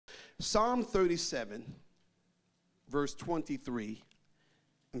Psalm 37, verse 23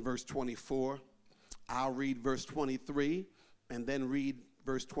 and verse 24. I'll read verse 23 and then read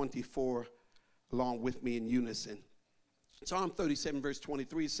verse 24 along with me in unison. Psalm 37, verse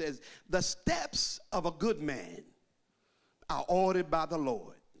 23 says, "The steps of a good man are ordered by the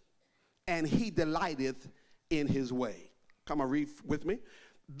Lord, and he delighteth in his way." Come on, read with me.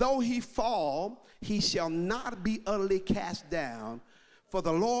 "Though he fall, he shall not be utterly cast down, for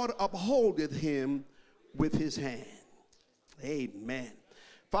the Lord upholdeth him with his hand." Amen.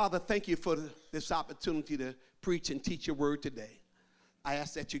 Father, thank you for this opportunity to preach and teach your word today. I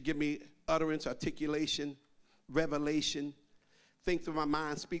ask that you give me utterance, articulation, revelation. Think through my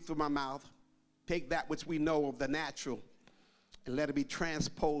mind, speak through my mouth. Take that which we know of the natural and let it be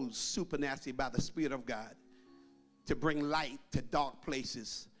transposed supernaturally by the Spirit of God to bring light to dark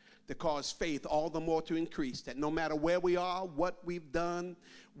places, to cause faith all the more to increase, that no matter where we are, what we've done,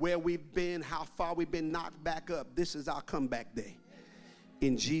 where we've been, how far we've been knocked back up, this is our comeback day.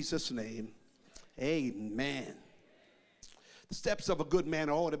 In Jesus' name, amen. The steps of a good man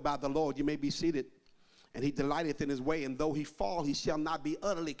are ordered by the Lord. You may be seated. "And he delighteth in his way, and though he fall, he shall not be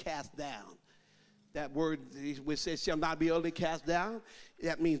utterly cast down." That word which says shall not be utterly cast down,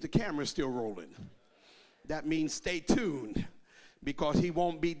 that means the camera's still rolling. That means stay tuned, because he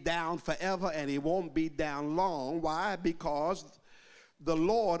won't be down forever and he won't be down long. Why? Because the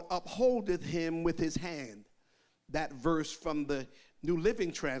Lord upholdeth him with his hand. That verse from the New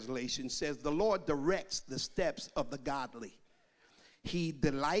Living Translation says, "The Lord directs the steps of the godly. He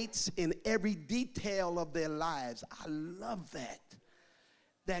delights in every detail of their lives." I love that.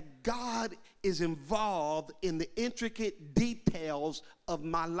 That God is involved in the intricate details of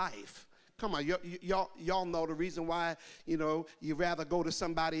my life. Come on, y'all know the reason why, you rather go to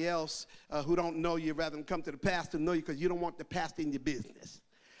somebody else who don't know you rather than come to the pastor and know you, because you don't want the pastor in your business.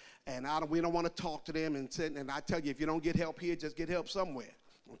 And we don't want to talk to them. And I tell you, if you don't get help here, just get help somewhere.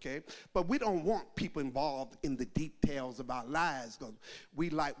 Okay? But we don't want people involved in the details of our lives,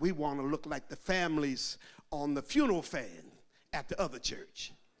 because we want to look like the families on the funeral fan at the other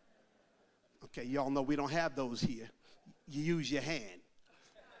church. Okay, y'all know we don't have those here. You use your hand.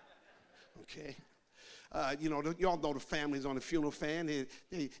 Okay? Y'all know the families on the funeral fan.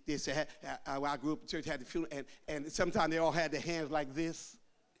 They say, I grew up in church, had the funeral, and sometimes they all had their hands like this.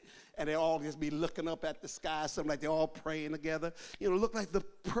 And they all just be looking up at the sky, something like they're all praying together. Look like the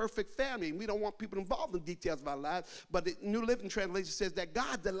perfect family. We don't want people involved in details of our lives. But the New Living Translation says that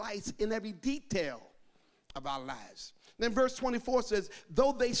God delights in every detail of our lives. Then verse 24 says,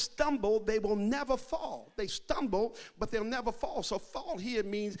 "Though they stumble, they will never fall." They stumble, but they'll never fall. So fall here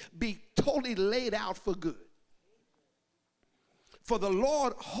means be totally laid out for good. "For the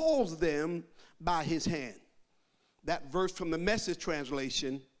Lord holds them by his hand." That verse from the Message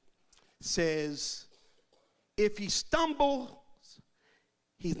translation says, if he stumbles,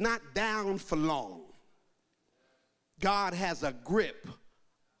 he's not down for long. God has a grip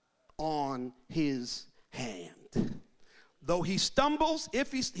on his hand. Though he stumbles,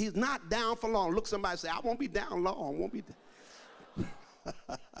 if he's not down for long. Look, somebody say, "I won't be down long. I won't be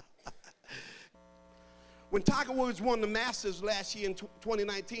down." When Tiger Woods won the Masters last year in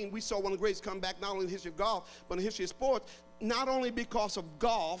 2019, we saw one of the greatest comebacks, not only in the history of golf, but in the history of sports, not only because of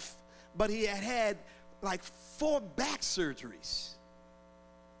golf, but he had like 4 back surgeries.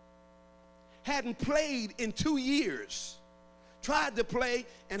 Hadn't played in 2 years. Tried to play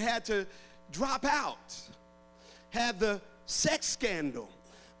and had to drop out. Had the sex scandal.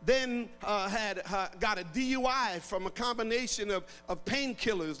 Then got a DUI from a combination of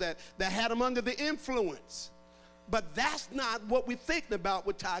painkillers that had him under the influence. But that's not what we're thinking about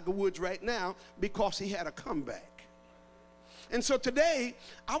with Tiger Woods right now, because he had a comeback. And so today,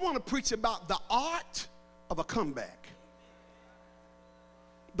 I want to preach about the art of a comeback.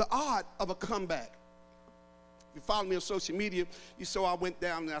 The art of a comeback. If you follow me on social media, you saw I went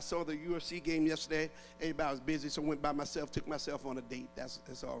down and I saw the UFC game yesterday. Everybody was busy, so I went by myself, took myself on a date.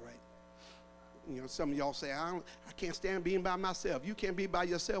 That's all right. Some of y'all say, I can't stand being by myself. You can't be by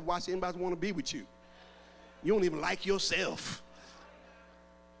yourself. Why should anybody want to be with you? You don't even like yourself.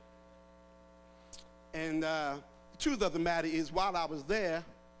 And the truth of the matter is, while I was there,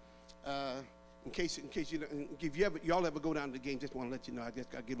 in case y'all ever go down to the game, just want to let you know, I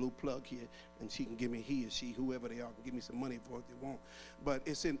just got to give a little plug here, and she can give me, he or she, whoever they are, can give me some money for it if they want. But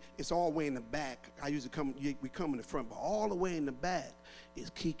it's all the way in the back. I usually we come in the front, but all the way in the back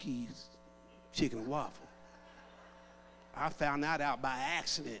is Kiki's Chicken and Waffle. I found that out by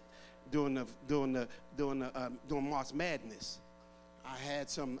accident during March Madness. I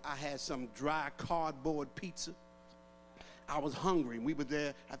had some dry cardboard pizza. I was hungry. We were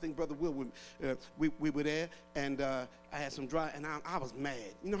there. I think Brother Will, we were there, and I had some dry, and I was mad.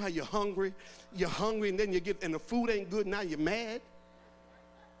 You know how you're hungry? You're hungry, and then and the food ain't good, now you're mad?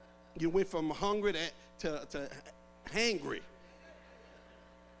 You went from hungry to hangry.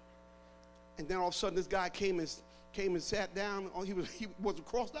 And then all of a sudden, this guy came and sat down. He was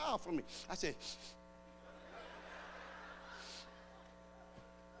across the aisle from me. I said,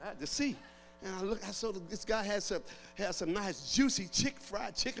 I had to see. And I saw this guy has some nice juicy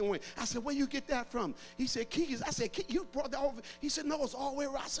fried chicken wing. I said, where you get that from? He said, Kiki's. I said, you brought that over? He said, no, it's all the way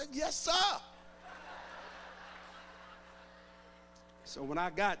around. I said, yes, sir. So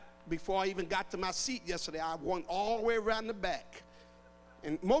before I even got to my seat yesterday, I went all the way around the back.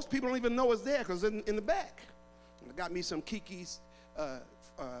 And most people don't even know it's there because it's in the back. And I got me some Kiki's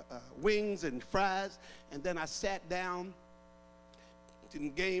wings and fries, and then I sat down in the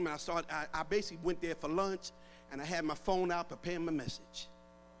game, and I basically went there for lunch, and I had my phone out preparing my message.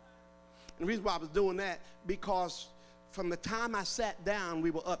 And the reason why I was doing that, because from the time I sat down, we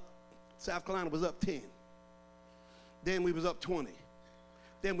were up, South Carolina was up 10. Then we was up 20.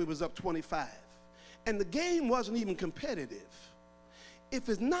 Then we was up 25. And the game wasn't even competitive. If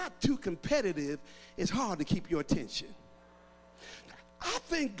it's not too competitive, it's hard to keep your attention. I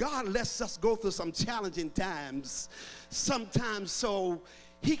think God lets us go through some challenging times sometimes so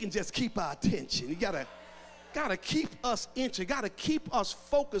he can just keep our attention. You gotta keep us interested, gotta keep us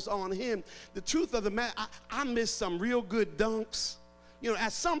focused on him. The truth of the matter, I missed some real good dunks. You know,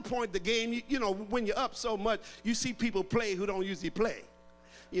 at some point the game, you know, when you're up so much, you see people play who don't usually play.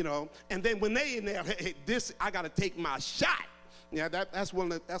 You know, and then when they in there, hey, I gotta take my shot. Yeah, that's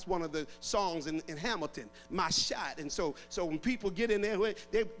one of the songs in Hamilton, My Shot. And so when people get in there,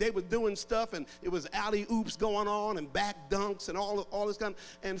 they were doing stuff, and it was alley-oops going on and back dunks and all this kind of,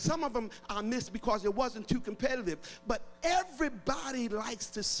 and some of them I missed because it wasn't too competitive. But everybody likes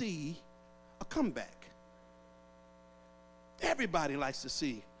to see a comeback. Everybody likes to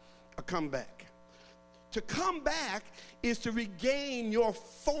see a comeback. To come back is to regain your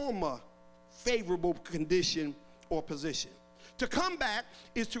former favorable condition or position. To come back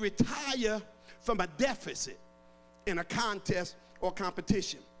is to retire from a deficit in a contest or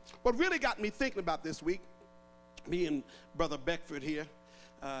competition. What really got me thinking about this week, me and Brother Beckford here,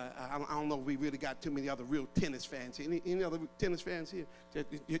 I don't know if we really got too many other real tennis fans here. Any other tennis fans here?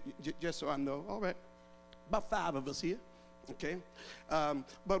 Just so I know. All right. About 5 of us here. Okay.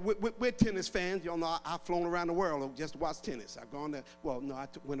 But we're tennis fans. Y'all know I've flown around the world just to watch tennis. I've gone to, well, no, I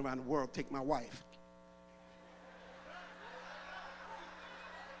went around the world to take my wife.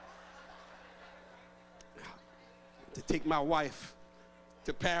 To take my wife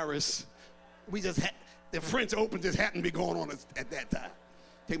to Paris. The French Open just happened to be going on at that time.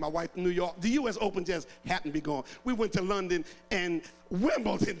 Take my wife to New York. The U.S. Open just happened to be going. We went to London, and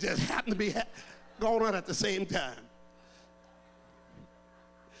Wimbledon just happened to be going on at the same time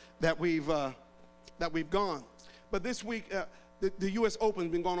that we've gone. But this week, the U.S. Open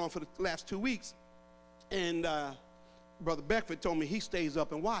has been going on for the last 2 weeks, and Brother Beckford told me he stays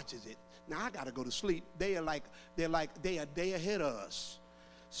up and watches it. Now I got to go to sleep. They are a day ahead of us.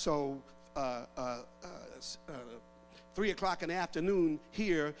 So 3 o'clock in the afternoon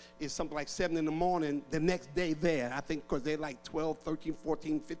here is something like 7 in the morning the next day there. I think because they're like 12, 13,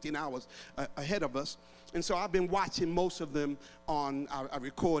 14, 15 hours ahead of us. And so I've been watching most of them I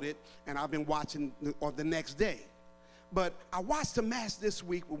recorded, and I've been watching the next day. But I watched a match this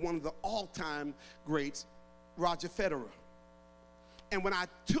week with one of the all-time greats, Roger Federer. And when I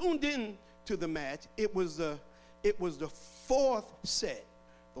tuned in to the match, it was the 4th set.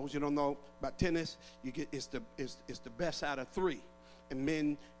 Those who don't know about tennis, it's the best out of 3, and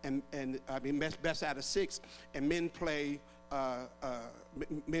men best out of 6, and men play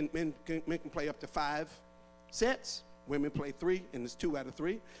men can play up to 5 sets. Women play 3, and it's 2 out of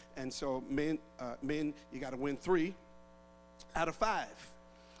 3. And so men you got to win 3 out of 5.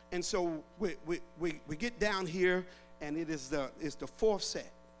 And so we get down here. And it's the 4th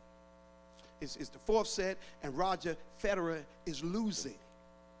set. It's the 4th set, and Roger Federer is losing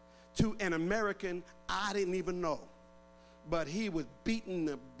to an American I didn't even know. But he was beating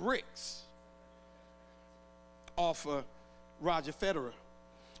the bricks off of Roger Federer.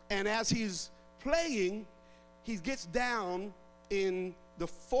 And as he's playing, he gets down in the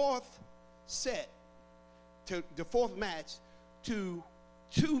 4th set, to the 4th match, to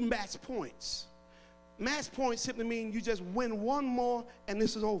 2 match points. Match points simply mean you just win one more and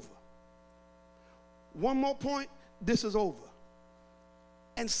this is over. One more point, this is over.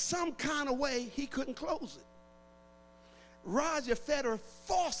 And some kind of way he couldn't close it. Roger Federer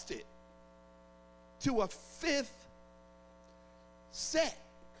forced it to a 5th set,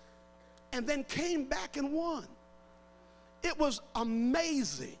 and then came back and won. It was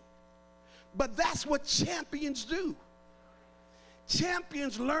amazing. But that's what champions do.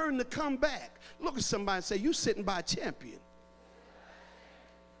 Champions learn to come back. Look at somebody and say, "You sitting by a champion."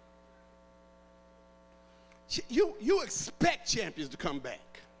 You expect champions to come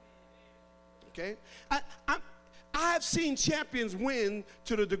back. Okay? I've seen champions win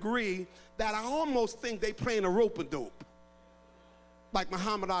to the degree that I almost think they playing a rope-a-dope, like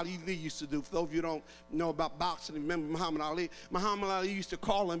Muhammad Ali used to do. For those of you who don't know about boxing, remember Muhammad Ali? Muhammad Ali used to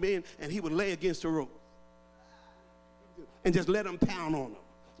call him in, and he would lay against the rope and just let him pound on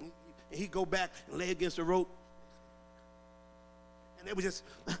him. And he'd go back and lay against the rope. And it was just,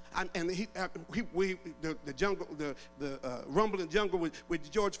 the jungle, the rumbling jungle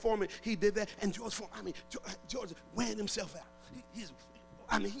with George Foreman, he did that. And George Foreman, George wearing himself out. He's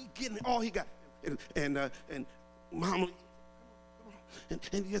getting all he got. And Muhammad, and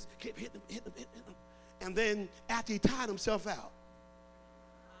he just kept hitting him. And then after he tired himself out,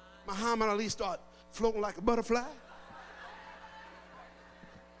 Muhammad Ali started floating like a butterfly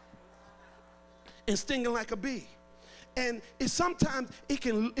and stinging like a bee. And sometimes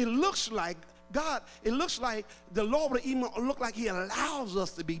it looks like God, it looks like the Lord would even look like he allows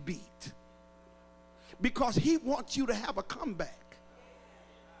us to be beat because he wants you to have a comeback.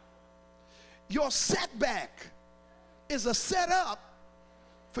 Your setback is a setup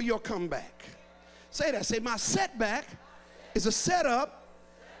for your comeback. Say that. Say, my setback is a setup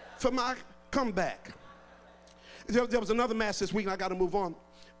for my comeback. There was another match this week, and I got to move on.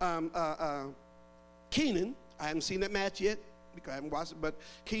 Keenan, I haven't seen that match yet because I haven't watched it, but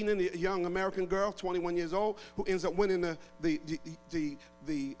Keenan, a young American girl, 21 years old, who ends up winning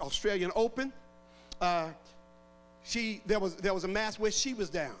the Australian Open. There was a match where she was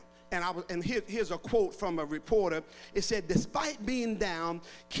down. And here's a quote from a reporter. It said, despite being down,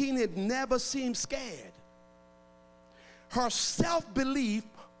 Keenan never seemed scared. Her self-belief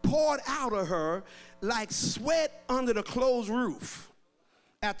poured out of her like sweat under the closed roof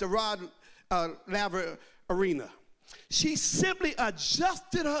at the Rod Laver Arena. She simply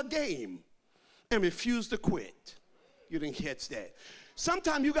adjusted her game and refused to quit. You didn't catch that.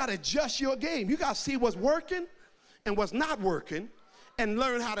 Sometimes you got to adjust your game. You got to see what's working and what's not working and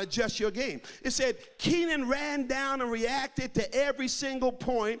learn how to adjust your game. It said Keenan ran down and reacted to every single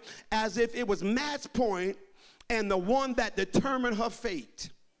point as if it was match point and the one that determined her fate.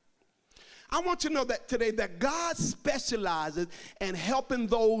 I want you to know that today that God specializes in helping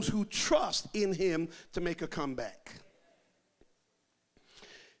those who trust in him to make a comeback.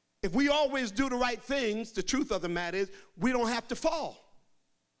 If we always do the right things, the truth of the matter is we don't have to fall.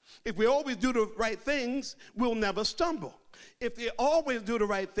 If we always do the right things, we'll never stumble. If you always do the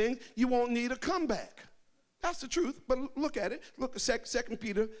right things, you won't need a comeback. That's the truth, but look at it. Look at 2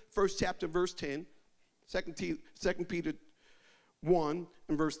 Peter, first chapter, verse 10. 2 Peter 1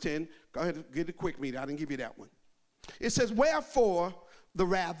 and verse 10. Go ahead, get it quick, meter. I didn't give you that one. It says, wherefore, the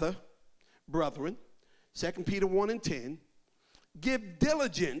rather, brethren, 2 Peter 1 and 10, give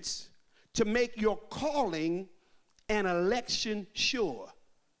diligence to make your calling and election sure.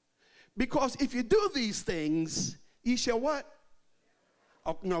 Because if you do these things, ye shall what?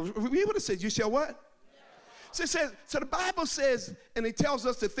 Oh, no, read what it says. You shall what? So, so the Bible says, and it tells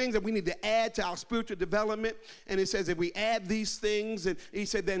us the things that we need to add to our spiritual development. And it says if we add these things, and he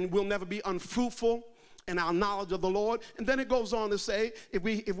said, then we'll never be unfruitful in our knowledge of the Lord. And then it goes on to say, if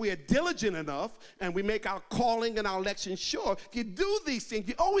we are diligent enough and we make our calling and our election sure, if you do these things,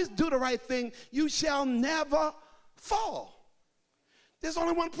 you always do the right thing, you shall never fall. There's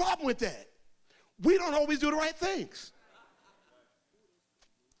only one problem with that. We don't always do the right things.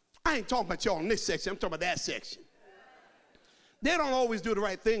 I ain't talking about y'all in this section. I'm talking about that section. They don't always do the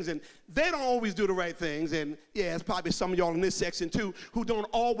right things, and they don't always do the right things. And yeah, it's probably some of y'all in this section too who don't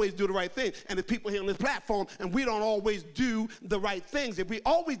always do the right thing. And there's people here on this platform, and we don't always do the right things. If we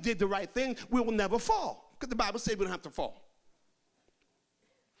always did the right thing, we will never fall, because the Bible says we don't have to fall.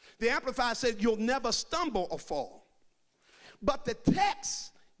 The Amplified says you'll never stumble or fall. But the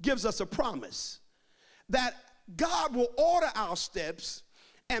text gives us a promise that God will order our steps,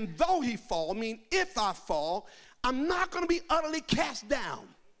 and though he fall, I mean, if I fall, I'm not going to be utterly cast down.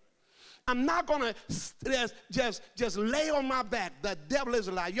 I'm not going to just lay on my back. The devil is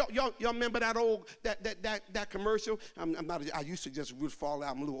a lie. Y'all remember that old that commercial? I used to just fall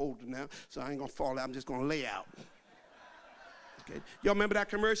out. I'm a little older now, so I ain't going to fall out. I'm just going to lay out. Okay. Y'all remember that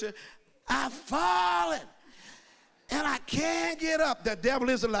commercial? I've fallen, and I can't get up. The devil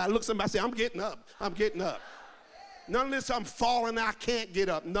is a lie. Look, somebody say, I'm getting up. I'm getting up. None of this I'm falling, I can't get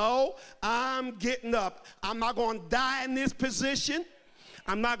up. No, I'm getting up. I'm not going to die in this position.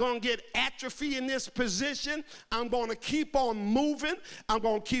 I'm not going to get atrophy in this position. I'm going to keep on moving. I'm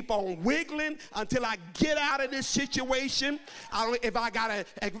going to keep on wiggling until I get out of this situation. If I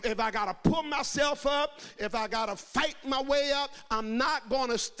gotta pull myself up, if I gotta fight my way up, I'm not going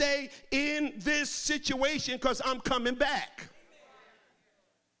to stay in this situation because I'm coming back.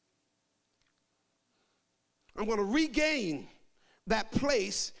 I'm going to regain that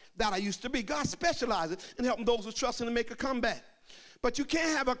place that I used to be. God specializes in helping those who trust Him to make a comeback. But you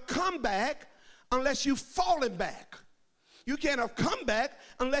can't have a comeback unless you've fallen back. You can't have come back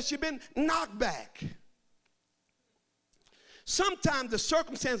unless you've been knocked back. Sometimes the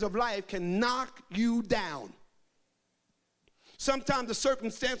circumstances of life can knock you down. Sometimes the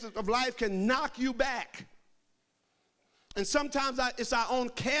circumstances of life can knock you back. And sometimes it's our own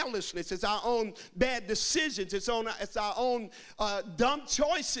carelessness, it's our own bad decisions, it's our own dumb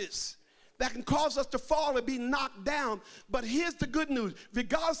choices that can cause us to fall and be knocked down. But here's the good news.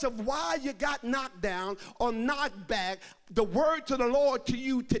 Regardless of why you got knocked down or knocked back, the word to the Lord to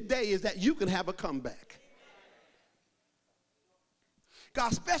you today is that you can have a comeback.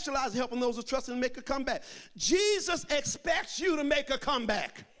 God specializes in helping those who trust Him to make a comeback. Jesus expects you to make a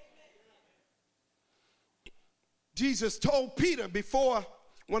comeback. Jesus told Peter before,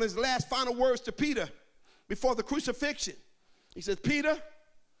 one of his last final words to Peter before the crucifixion. He says, Peter,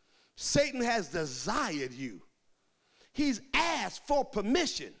 Satan has desired you. He's asked for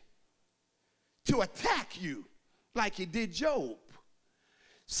permission to attack you like he did Job.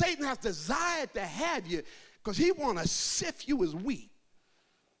 Satan has desired to have you because he wants to sift you as wheat.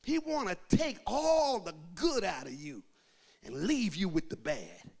 He wants to take all the good out of you and leave you with the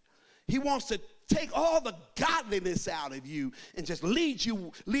bad. He wants to take all the godliness out of you and just leave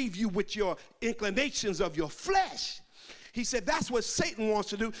you with your inclinations of your flesh. He said that's what Satan wants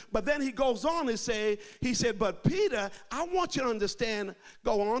to do. But then he goes on and he said, but Peter, I want you to understand,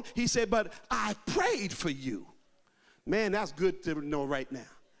 go on. He said, but I prayed for you. Man, that's good to know right now.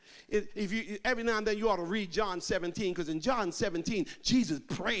 Every now and then you ought to read John 17, because in John 17, Jesus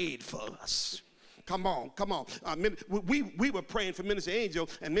prayed for us. Come on, come on. We were praying for Minister Angel,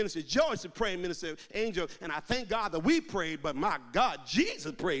 and Minister Joyce was praying Minister Angel, and I thank God that we prayed, but my God,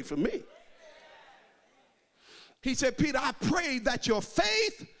 Jesus prayed for me. He said, Peter, I prayed that your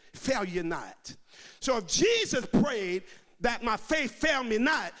faith fail you not. So if Jesus prayed that my faith fail me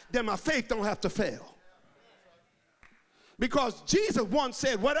not, then my faith don't have to fail. Because Jesus once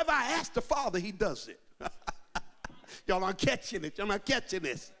said, whatever I ask the Father, He does it. Y'all aren't catching it. Y'all not catching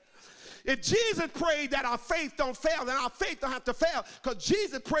this. If Jesus prayed that our faith don't fail, then our faith don't have to fail, because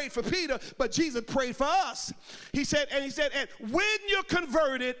Jesus prayed for Peter, but Jesus prayed for us. He said, and when you're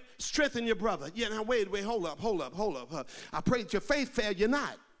converted, strengthen your brother. Yeah, now wait, hold up. I pray that your faith fail you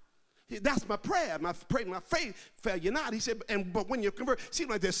not. That's my prayer. My faith fail you not. He said, but when you're converted,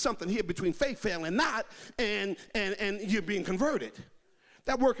 seems like there's something here between faith failing not and you're being converted.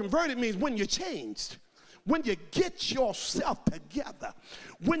 That word converted means when you're changed. When you get yourself together,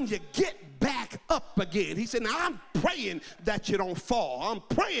 when you get back up again. He said, now I'm praying that you don't fall. I'm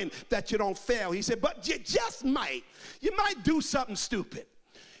praying that you don't fail. He said, but you just might. You might do something stupid.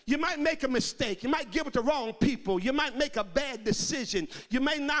 You might make a mistake. You might give it to wrong people. You might make a bad decision. You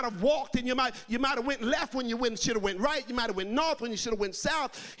may not have walked, and you might have went left when you should have went right. You might have went north when you should have went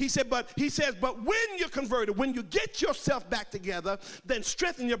south. He says, but when you're converted, when you get yourself back together, then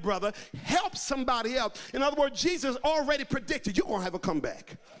strengthen your brother, help somebody else. In other words, Jesus already predicted you're going to have a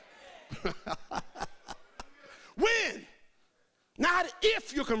comeback. When? Not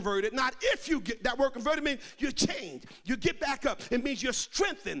if you're converted, not if you get that word converted means you're changed. You get back up. It means you're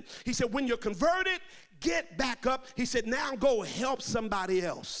strengthened. He said, when you're converted, get back up. He said, now go help somebody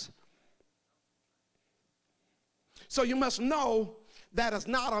else. So you must know that it's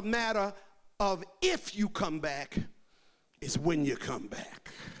not a matter of if you come back, it's when you come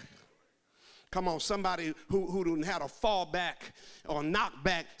back. Come on, somebody who didn't have a fall back or knock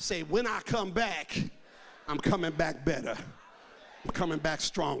back, say, when I come back, I'm coming back better. I'm coming back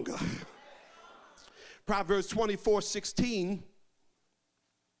stronger. Proverbs 24:16,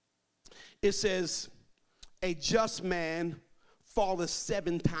 it says, a just man falleth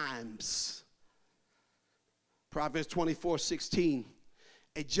 7 times. Proverbs 24:16,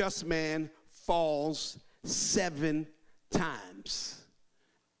 a just man falls 7 times.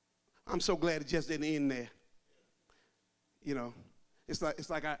 I'm so glad it just didn't end there. You know, it's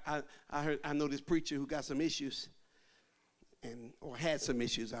like I know this preacher who got some issues. Or had some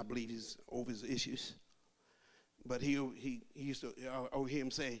issues. I believe he's over his issues. But he used to hear him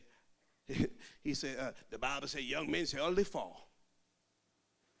say, He said, the Bible says young men shall utterly fall.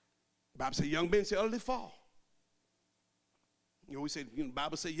 The Bible says young men shall utterly fall. You know, we say, the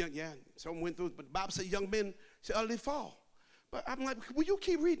Bible says young, yeah, someone went through it, but the Bible says young men shall utterly fall. But I'm like, will you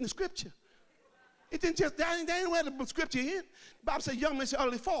keep reading the scripture? It didn't just, that ain't where the scripture is. The Bible says young men shall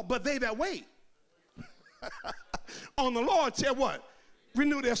utterly fall, but they that wait on the Lord shall what?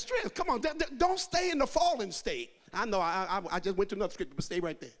 Renew their strength. Come on, don't stay in the fallen state. I know, I just went to another scripture, but stay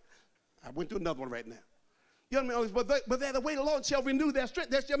right there. I went to another one right now. Young men, but they that wait on the Lord shall renew their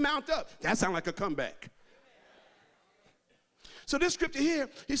strength. They shall mount up. That sounds like a comeback. So this scripture here,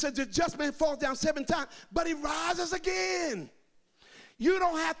 he says, the just man falls down 7 times, but he rises again. You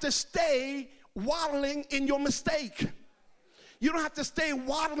don't have to stay waddling in your mistake. You don't have to stay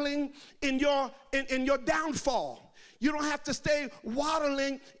waddling in your downfall. You don't have to stay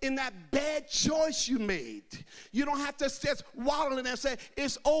waddling in that bad choice you made. You don't have to just waddling and say,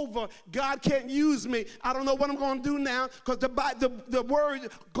 it's over. God can't use me. I don't know what I'm going to do now, because the word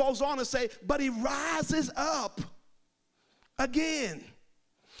goes on to say, but he rises up again.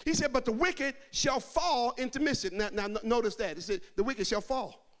 He said, but the wicked shall fall into mischief. Now notice that. He said, the wicked shall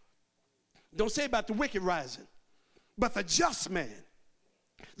fall. Don't say about the wicked rising, but the just man,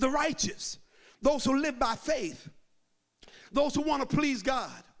 the righteous, those who live by faith, those who want to please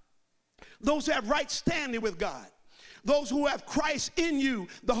God, those who have right standing with God, those who have Christ in you,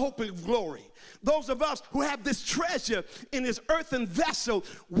 the hope of glory. Those of us who have this treasure in this earthen vessel,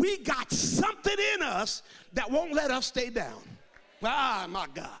 we got something in us that won't let us stay down. Ah, my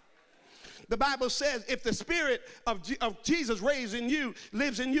God. The Bible says if the spirit of Jesus lives in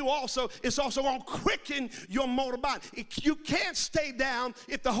you also, it's also going to quicken your mortal body. You can't stay down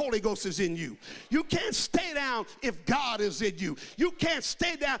if the Holy Ghost is in you. You can't stay down if God is in you. You can't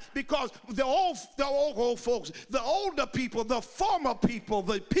stay down because the old folks, the older people, the former people,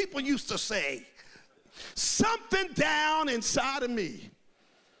 the people used to say, something down inside of me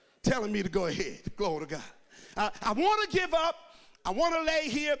telling me to go ahead. Glory to God. I want to give up. I want to lay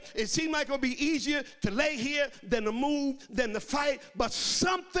here. It seemed like it would be easier to lay here than to move, than to fight. But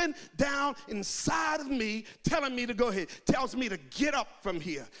something down inside of me telling me to go ahead, tells me to get up from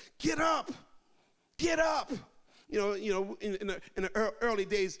here. Get up. Get up. You know, in the early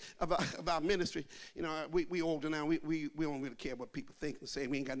days of our ministry, you know, we older now. We don't really care what people think and say.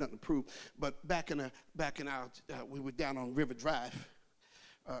 We ain't got nothing to prove. But back in our, we were down on River Drive.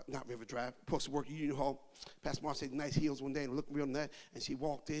 Not River Drive, supposed to work at Union Hall. Pastor Mark said, nice heels one day, and looked real nice, and she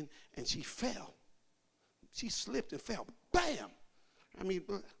walked in, and she fell. She slipped and fell. Bam! I mean,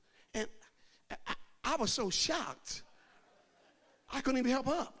 and I was so shocked, I couldn't even help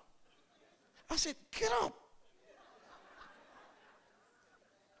her up. I said, get up.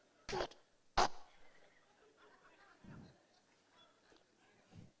 Get up.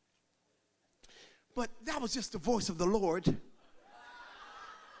 But that was just the voice of the Lord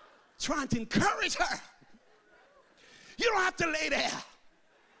trying to encourage her. You don't have to lay there.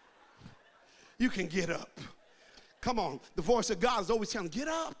 You can get up. Come on. The voice of God is always telling you, get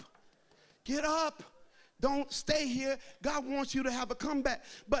up. Get up. Don't stay here. God wants you to have a comeback.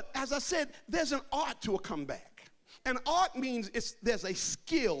 But as I said, there's an art to a comeback. And art means there's a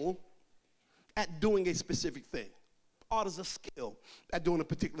skill at doing a specific thing. Art is a skill at doing a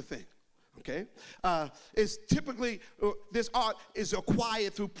particular thing. Okay, it's typically, this art is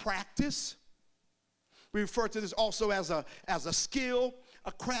acquired through practice. We refer to this also as a skill,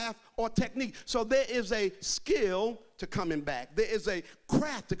 a craft, or technique. So there is a skill to coming back. There is a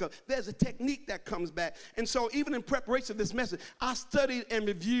craft to come. There's a technique that comes back. And so even in preparation of this message, I studied and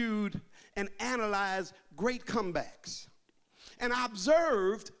reviewed and analyzed great comebacks. And I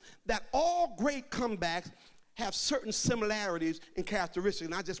observed that all great comebacks have certain similarities and characteristics,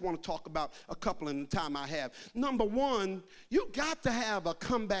 and I just want to talk about a couple in the time I have. Number one, you got to have a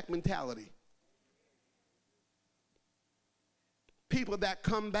comeback mentality. People that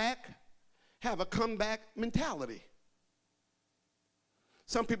come back have a comeback mentality.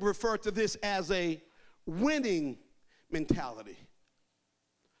 Some people refer to this as a winning mentality.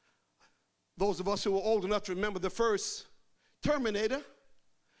 Those of us who are old enough to remember the first Terminator,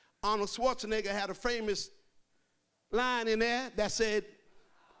 Arnold Schwarzenegger had a famous line in there that said,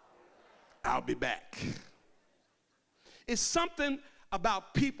 I'll be back. It's something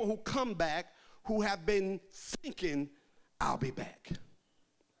about people who come back who have been thinking, I'll be back.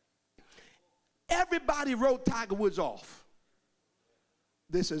 Everybody wrote Tiger Woods off.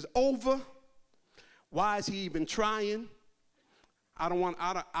 This is over. Why is he even trying? I don't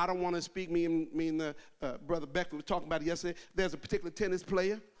want to speak. Me and Brother Becker were talking about it yesterday. There's a particular tennis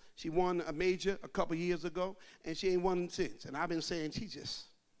player. She won a major a couple years ago, and she ain't won since. And I've been saying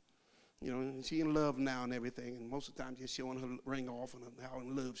You know, she in love now and everything, and most of the time just showing her ring off and how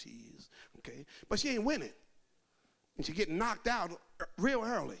in love she is, okay? But she ain't winning, and she getting knocked out real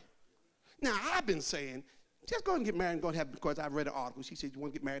early. Now, I've been saying, just go and get married and go and have, because I read an article, she said you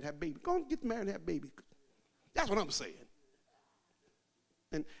want to get married and have a baby. Go and get married and have a baby. That's what I'm saying.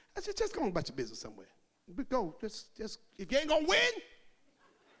 And I said, just go on about your business somewhere. But go, just, if you ain't going to win,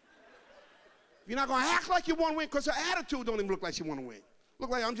 if you're not going to act like you want to win, because her attitude don't even look like she want to win. Look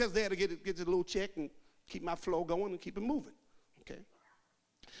like I'm just there to get a little check and keep my flow going and keep it moving, okay?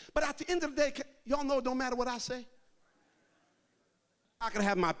 But at the end of the day, y'all know it don't matter what I say. I can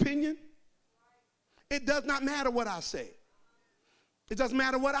have my opinion. It does not matter what I say. It doesn't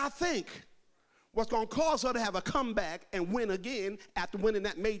matter what I think. What's going to cause her to have a comeback and win again after winning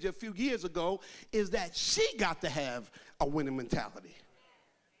that major a few years ago is that she got to have a winning mentality.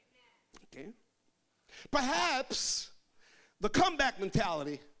 Okay? Perhaps the comeback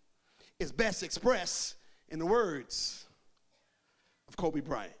mentality is best expressed in the words of Kobe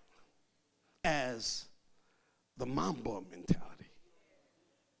Bryant as the Mamba mentality.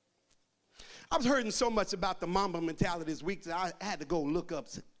 I was hearing so much about the Mamba mentality this week that I had to go look up.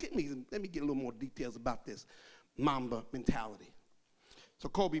 So let me get a little more details about this Mamba mentality. So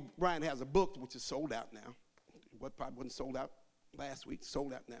Kobe Bryant has a book which is sold out now. What probably wasn't sold out last week,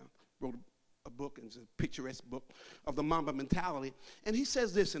 sold out now. Wrote a book, and it's a picturesque book of the Mamba mentality. And he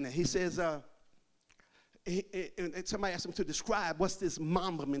says this in there. He says, and somebody asked him to describe what's this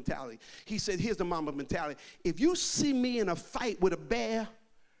Mamba mentality. He said, here's the Mamba mentality. If you see me in a fight with a bear,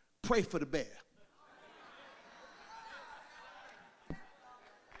 pray for the bear.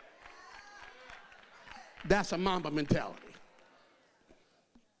 That's a Mamba mentality.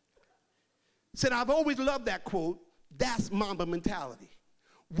 Said, I've always loved that quote. That's Mamba mentality.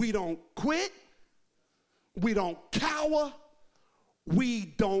 We don't quit. We don't cower.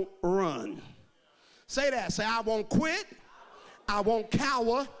 We don't run. Say that. Say, I won't quit. I won't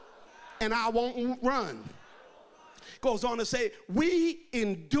cower. And I won't run. Goes on to say, we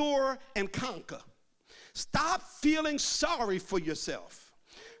endure and conquer. Stop feeling sorry for yourself.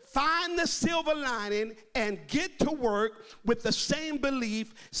 Find the silver lining and get to work with the same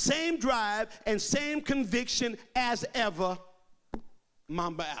belief, same drive, and same conviction as ever.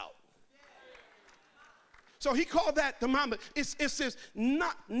 Mamba out. So he called that the Mamba. It's this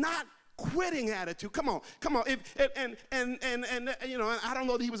not quitting attitude. Come on. And you know, I don't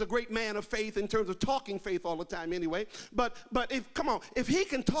know that he was a great man of faith in terms of talking faith all the time anyway. But if he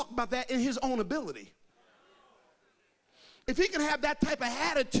can talk about that in his own ability, if he can have that type of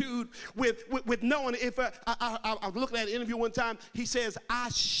attitude with knowing, if I was looking at an interview one time, he says, I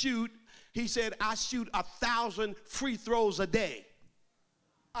shoot 1,000 free throws a day.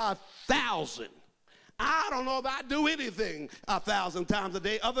 1,000. I don't know if I do anything 1,000 times a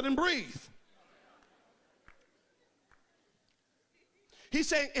day other than breathe. He's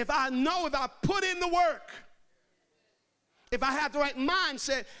saying, if I put in the work, if I have the right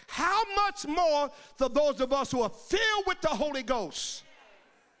mindset, how much more for those of us who are filled with the Holy Ghost?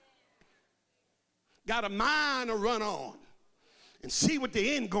 Got a mind to run on and see what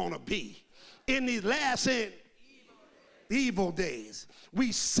the end gonna be in these last and evil days.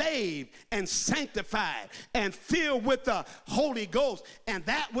 We saved and sanctified and filled with the Holy Ghost, and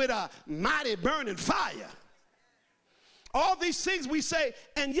that with a mighty burning fire. All these things we say,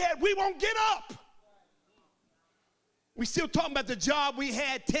 and yet we won't get up. We still talking about the job we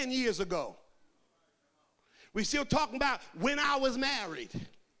had 10 years ago. We still talking about when I was married.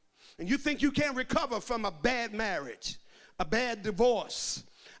 And you think you can't recover from a bad marriage, a bad divorce.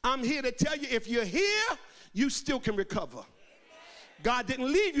 I'm here to tell you, if you're here, you still can recover. God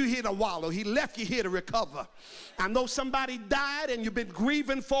didn't leave you here to wallow. He left you here to recover. I know somebody died and you've been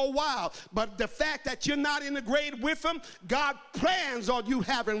grieving for a while, but the fact that you're not in the grave with them, God plans on you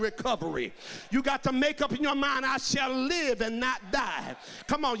having recovery. You got to make up in your mind, I shall live and not die.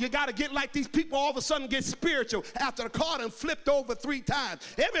 Come on, you got to get like these people all of a sudden get spiritual after the car done flipped over 3 times.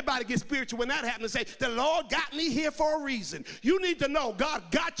 Everybody gets spiritual when that happens and say, the Lord got me here for a reason. You need to know God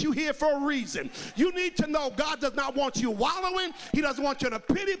got you here for a reason. You need to know God does not want you wallowing. He doesn't want you in a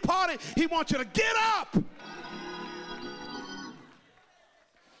pity party. He wants you to get up.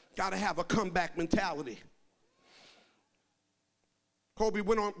 Got to have a comeback mentality.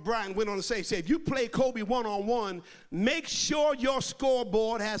 Brian went on to say, if you play Kobe one-on-one, make sure your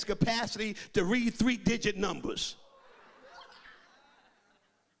scoreboard has capacity to read 3-digit numbers.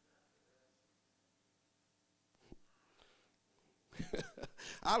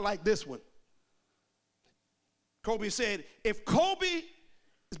 I like this one. Kobe said, if Kobe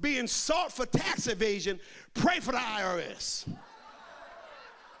is being sought for tax evasion, pray for the IRS.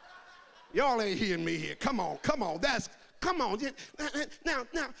 Y'all ain't hearing me here. Come on, come on. Come on. Now,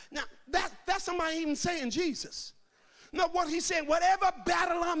 that's somebody even saying Jesus. No, what he's saying, whatever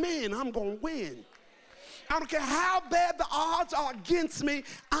battle I'm in, I'm going to win. I don't care how bad the odds are against me,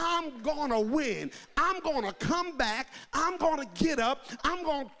 I'm going to win. I'm going to come back. I'm going to get up. I'm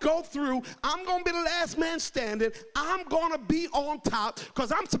going to go through. I'm going to be the last man standing. I'm going to be on top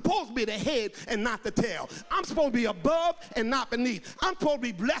because I'm supposed to be the head and not the tail. I'm supposed to be above and not beneath. I'm supposed to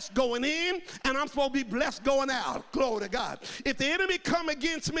be blessed going in and I'm supposed to be blessed going out. Glory to God. If the enemy come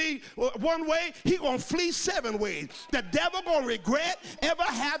against me one way, he going to flee 7 ways. The devil going to regret ever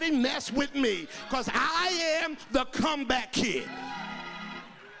having messed with me because I am the comeback kid.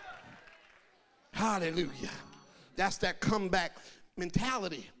 Hallelujah. That's that comeback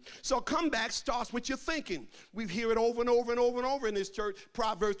mentality. So comeback starts with your thinking. We hear it over and over and over and over in this church.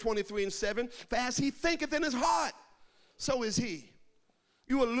 Proverbs 23:7. For as he thinketh in his heart, so is he.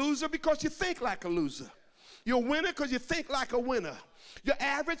 You're a loser because you think like a loser. You're a winner because you think like a winner. You're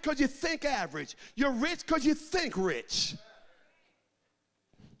average because you think average. You're rich because you think rich.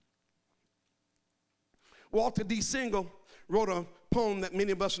 Walter D. Single wrote a poem that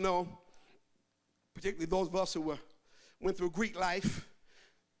many of us know, particularly those of us who went through Greek life,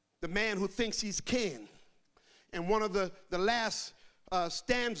 The Man Who Thinks He's King. And one of the last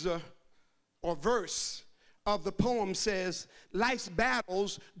stanza or verse of the poem says, life's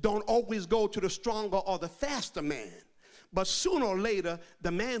battles don't always go to the stronger or the faster man, but sooner or later,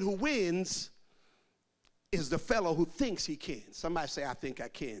 the man who wins is the fellow who thinks he can. Somebody say, I think I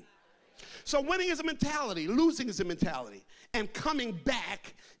can. So winning is a mentality, losing is a mentality, and coming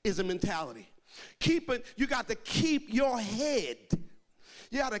back is a mentality. You got to keep your head.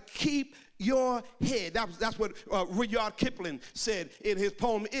 You got to keep your head. That's what Rudyard Kipling said in his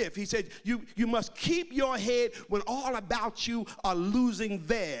poem, If. He said, you must keep your head when all about you are losing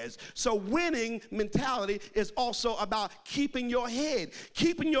theirs. So winning mentality is also about keeping your head.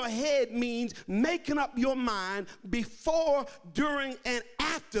 Keeping your head means making up your mind before, during, and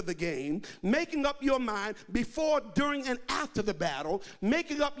after the game. Making up your mind before, during, and after the battle.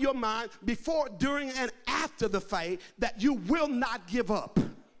 Making up your mind before, during, and after the fight that you will not give up.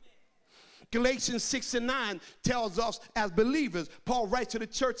 Galatians 6:9 tells us as believers, Paul writes to the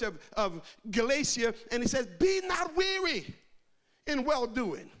church of Galatia, and he says, be not weary in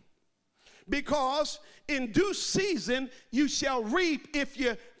well-doing, because in due season you shall reap if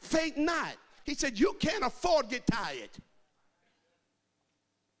you faint not. He said, you can't afford to get tired.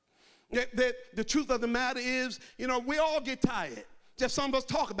 The truth of the matter is, we all get tired. Just some of us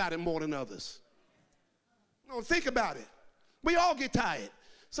talk about it more than others. Think about it. We all get tired.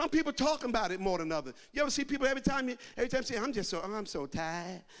 Some people talking about it more than others. You ever see people every time say, I'm so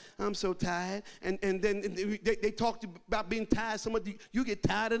tired. I'm so tired. And then they talk about being tired. Some of you get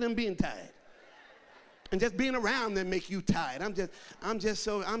tired of them being tired. And just being around them make you tired.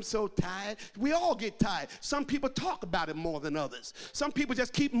 I'm so tired. We all get tired. Some people talk about it more than others. Some people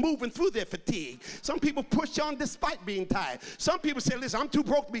just keep moving through their fatigue. Some people push on despite being tired. Some people say, listen, I'm too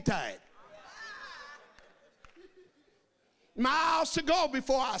broke to be tired. Miles to go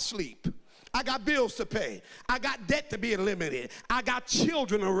before I sleep. I got bills to pay. I got debt to be eliminated. I got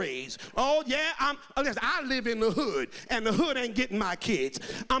children to raise. Oh, yeah, I live in the hood, and the hood ain't getting my kids.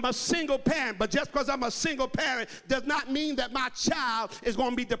 I'm a single parent, but just because I'm a single parent does not mean that my child is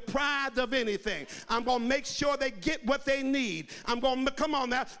going to be deprived of anything. I'm going to make sure they get what they need. I'm going to, come on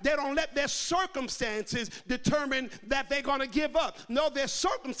now, they don't let their circumstances determine that they're going to give up. No, their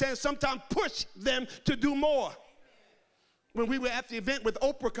circumstances sometimes push them to do more. When we were at the event with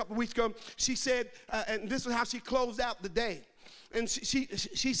Oprah a couple weeks ago, she said, and this is how she closed out the day. And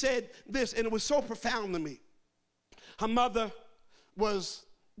she said this, and it was so profound to me. Her mother was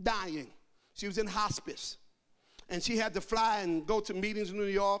dying. She was in hospice. And she had to fly and go to meetings in New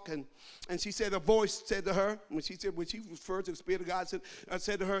York. And she said, a voice said to her, when she referred to the Spirit of God,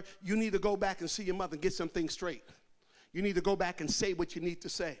 said to her, you need to go back and see your mother and get some things straight. You need to go back and say what you need to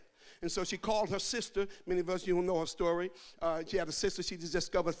say. And so she called her sister. Many of us, you don't know her story. She had a sister she just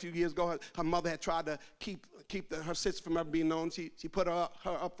discovered a few years ago. Her mother had tried to keep her sister from ever being known. She put her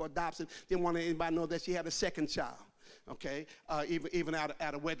up for adoption. Didn't want anybody to know that she had a second child, okay, even out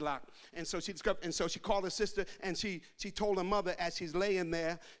of wedlock. And so she discovered, and so she called her sister, and she told her mother as she's laying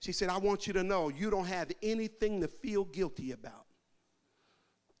there, she said, I want you to know you don't have anything to feel guilty about.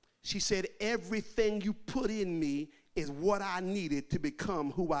 She said, everything you put in me is what I needed to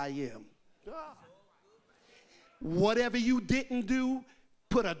become who I am. Whatever you didn't do,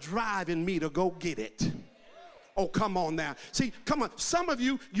 put a drive in me to go get it. Oh, come on now. See, come on. Some of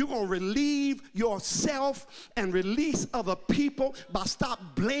you, you're going to relieve yourself and release other people by stop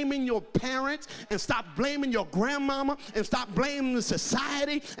blaming your parents and stop blaming your grandmama and stop blaming the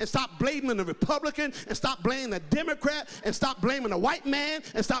society and stop blaming the Republican and stop blaming the Democrat and stop blaming the white man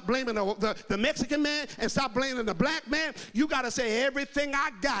and stop blaming the Mexican man and stop blaming the black man. You got to say everything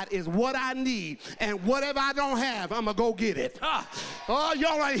I got is what I need, and whatever I don't have, I'm going to go get it. Oh,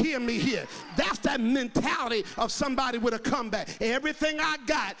 y'all right hear me here. That's that mentality of somebody with a comeback. Everything I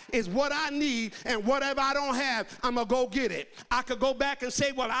got is what I need, and whatever I don't have, I'm gonna go get it. I could go back and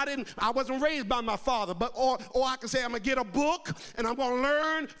say, well, I wasn't raised by my father, but or I could say I'm gonna get a book and I'm gonna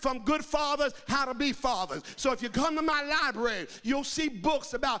learn from good fathers how to be fathers. So if you come to my library, you'll see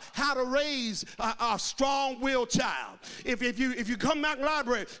books about how to raise a strong-willed child. If you come to my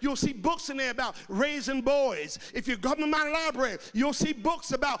library, you'll see books in there about raising boys. If you come to my library, you'll see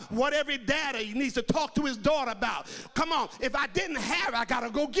books about what every daddy needs to talk to his daughter about. Come on, if I didn't have it, I gotta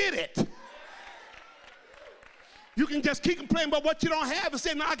go get it. You can just keep complaining about what you don't have and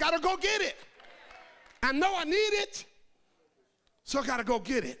say, no, I gotta go get it. I know I need it, so I gotta go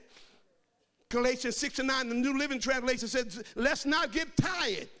get it. Galatians 6:9, the New Living Translation says, let's not get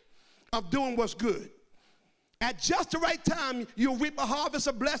tired of doing what's good. At just the right time, you'll reap a harvest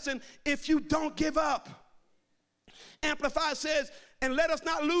of blessing if you don't give up. Amplified says, and let us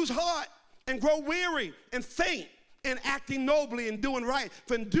not lose heart and grow weary and faint in acting nobly and doing right.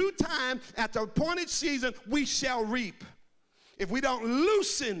 For in due time, at the appointed season, we shall reap. If we don't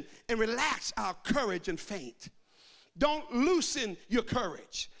loosen and relax our courage and faint. Don't loosen your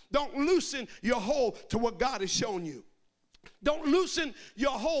courage. Don't loosen your hold to what God has shown you. Don't loosen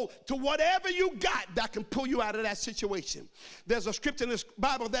your hold to whatever you got that can pull you out of that situation. There's a scripture in this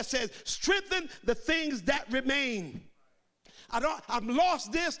Bible that says, strengthen the things that remain. I've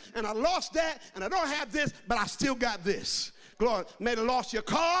lost this and I lost that and I don't have this, but I still got this. Glory. You may have lost your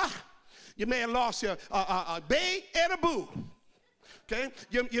car. You may have lost your babe and a boo. Okay?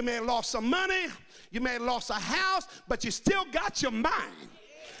 You may have lost some money. You may have lost a house, but you still got your mind.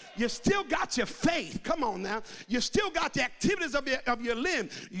 You still got your faith. Come on now. You still got the activities of your limb.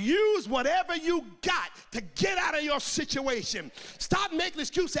 Use whatever you got to get out of your situation. Stop making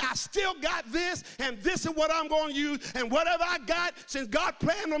excuses. I still got this, and this is what I'm going to use. And whatever I got, since God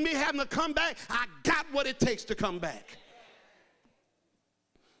planned on me having to come back, I got what it takes to come back.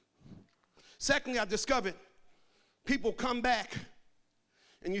 Secondly, I discovered people come back,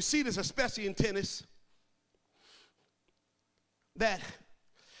 and you see this especially in tennis, that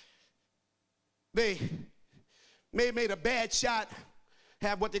they may have made a bad shot,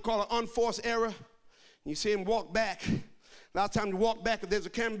 have what they call an unforced error. And you see them walk back. A lot of times you walk back, if there's a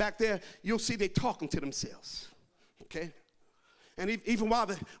camera back there, you'll see they talking to themselves. Okay? And even while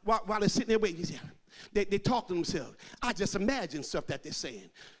they're sitting there waiting, they talk to themselves. I just imagine stuff that they're saying.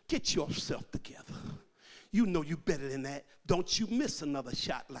 Get yourself together. You know you better than that. Don't you miss another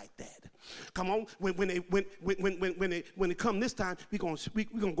shot like that. Come on, when they come this time, we're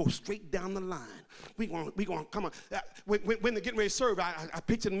gonna go straight down the line. We're gonna come on. When they're getting ready to serve, I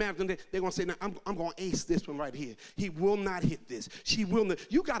picture the man, they're gonna say, now I'm gonna ace this one right here. He will not hit this. She will not.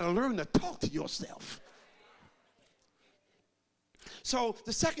 You gotta learn to talk to yourself. So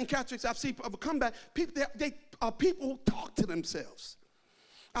the second characteristic I've seen of a comeback, people who talk to themselves.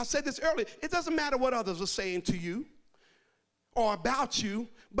 I said this earlier, it doesn't matter what others are saying to you or about you,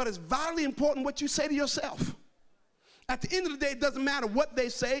 but it's vitally important what you say to yourself. At the end of the day, it doesn't matter what they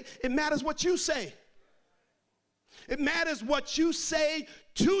say, it matters what you say. It matters what you say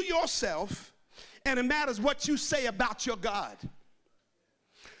to yourself, and it matters what you say about your God.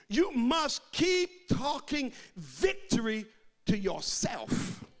 You must keep talking victory to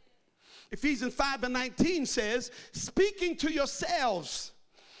yourself. Ephesians 5:19 says, speaking to yourselves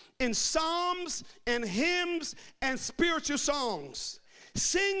in psalms and hymns and spiritual songs,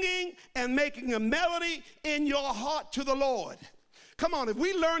 singing and making a melody in your heart to the Lord. Come on, if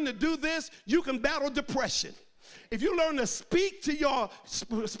we learn to do this, you can battle depression. If you learn to speak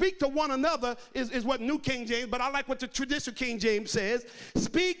to one another is what New King James, but I like what the traditional King James says.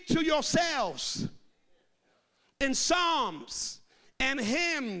 Speak to yourselves in psalms and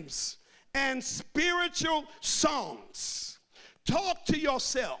hymns and spiritual songs. Talk to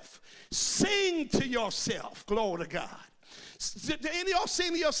yourself. Sing to yourself. Glory to God. Do any of y'all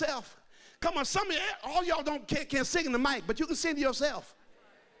sing to yourself? Come on, some of you, all y'all can't sing in the mic, but you can sing to yourself.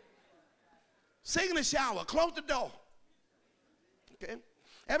 Sing in the shower. Close the door. Okay?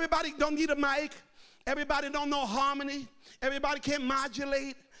 Everybody don't need a mic. Everybody don't know harmony. Everybody can't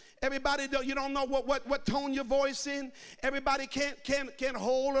modulate. Everybody, you don't know what tone your voice in. Everybody can't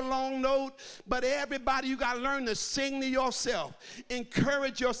hold a long note. But everybody, you got to learn to sing to yourself.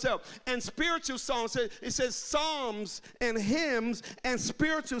 Encourage yourself. And spiritual songs, it says psalms and hymns and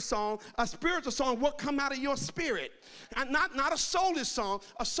spiritual song. A spiritual song will come out of your spirit. And not a soulless song.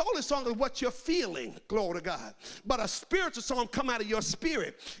 A soulless song is what you're feeling, glory to God. But a spiritual song come out of your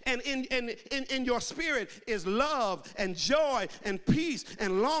spirit. And in your spirit is love and joy and peace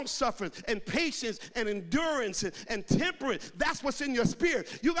and long-suffering and patience and endurance and temperance. That's what's in your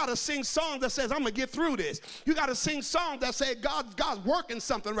spirit. You got to sing songs that says, I'm going to get through this. You got to sing songs that say, God's working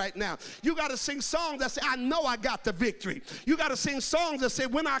something right now. You got to sing songs that say, I know I got the victory. You got to sing songs that say,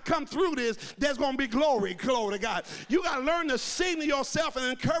 when I come through this, there's going to be glory to God. You got to learn to sing to yourself and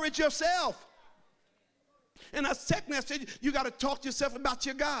encourage yourself. And a second message, you got to talk to yourself about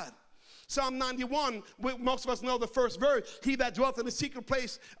your God. Psalm 91, most of us know the first verse. He that dwelleth in the secret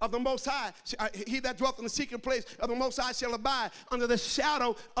place of the Most High, he that dwelleth in the secret place of the Most High shall abide under the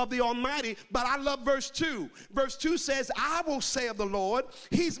shadow of the Almighty. But I love verse 2. Verse 2 says, I will say of the Lord,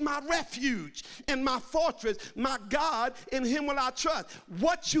 he's my refuge and my fortress, my God, in him will I trust.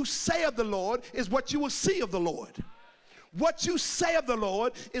 What you say of the Lord is what you will see of the Lord. What you say of the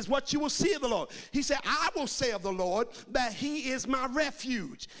Lord is what you will see of the Lord. He said, I will say of the Lord that he is my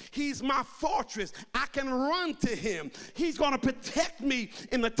refuge. He's my fortress. I can run to him. He's going to protect me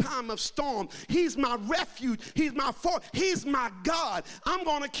in the time of storm. He's my refuge. He's my fortress. He's my God. I'm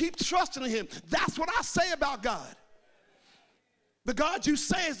going to keep trusting in him. That's what I say about God. The God you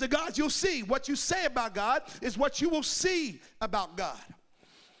say is the God you'll see. What you say about God is what you will see about God.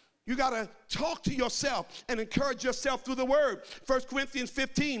 You got to talk to yourself and encourage yourself through the word. 1 Corinthians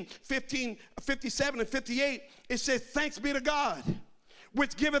 15, 57 and 58, it says, thanks be to God,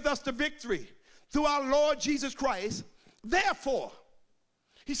 which giveth us the victory through our Lord Jesus Christ. Therefore,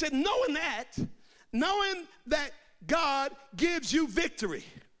 he said, knowing that God gives you victory,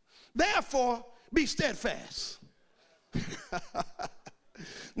 therefore be steadfast.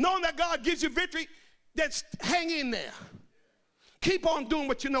 Knowing that God gives you victory, that's hang in there. Keep on doing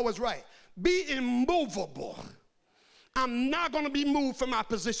what you know is right. Be immovable. I'm not going to be moved from my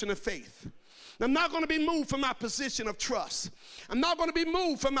position of faith. I'm not going to be moved from my position of trust. I'm not going to be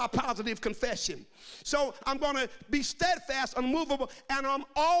moved from my positive confession. So I'm going to be steadfast, unmovable, and I'm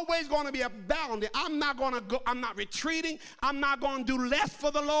always going to be abounding. I'm not retreating. I'm not going to do less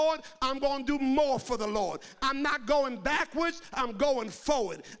for the Lord. I'm going to do more for the Lord. I'm not going backwards. I'm going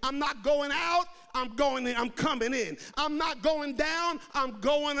forward. I'm not going out. I'm going in. I'm coming in. I'm not going down. I'm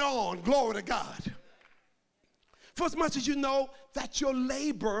going on. Glory to God. For as much as you know that your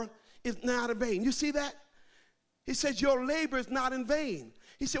labor is not in vain. You see that? He says your labor is not in vain.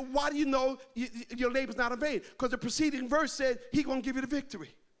 He said, why do you know your labor is not in vain? Because the preceding verse said he's going to give you the victory.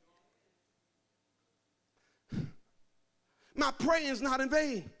 My praying is not in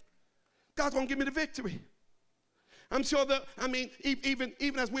vain. God's going to give me the victory. I'm sure even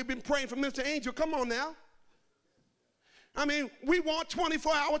as we've been praying for Mr. Angel, come on now. We want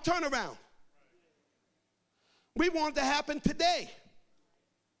 24-hour turnaround. We want it to happen today.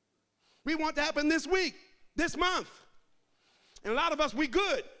 We want it to happen this week, this month. And a lot of us, we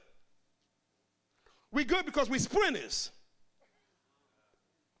good. We good because we sprinters.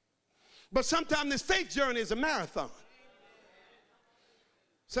 But sometimes this faith journey is a marathon.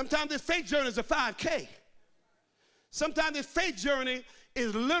 Sometimes this faith journey is a 5K. Sometimes this faith journey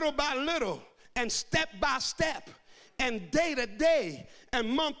is little by little and step by step and day to day and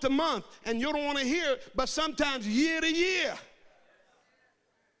month to month. And you don't want to hear it, but sometimes year to year.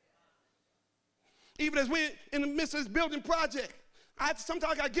 Even as we're in the midst of this building project,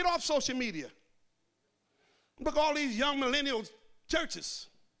 sometimes I get off social media. Look at all these young millennial churches.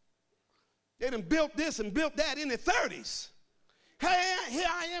 They done built this and built that in their 30s. Hey, here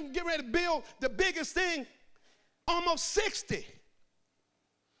I am getting ready to build the biggest thing, almost 60.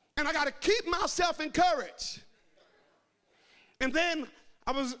 And I got to keep myself encouraged. And then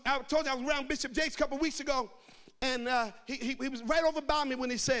I told you I was around Bishop Jakes a couple weeks ago, and he was right over by me when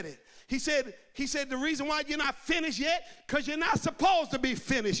he said it. He said the reason why you're not finished yet, because you're not supposed to be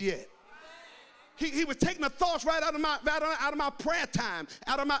finished yet. He was taking the thoughts right out of my prayer time,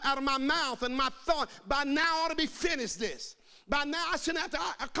 out of my mouth and my thought. By now I ought to be finished this. By now I shouldn't have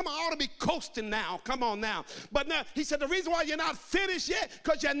to, come on, I ought to be coasting now. Come on now. But now, he said the reason why you're not finished yet,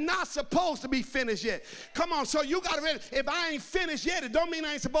 because you're not supposed to be finished yet. Come on, so you got to realize, if I ain't finished yet, it don't mean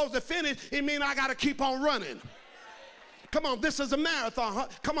I ain't supposed to finish. It means I got to keep on running. Come on, this is a marathon. Huh?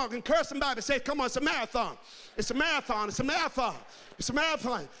 Come on, encourage somebody to say, come on, it's a marathon. It's a marathon. It's a marathon. It's a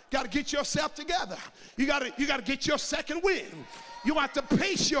marathon. Got to get yourself together. You got to get your second win. You have to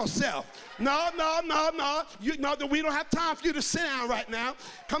pace yourself. No. We don't have time for you to sit down right now.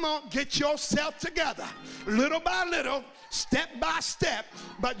 Come on, get yourself together. Little by little, step by step.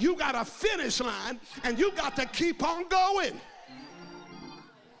 But you got a finish line, and you got to keep on going.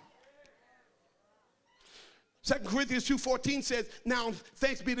 2 Corinthians 2:14 says, now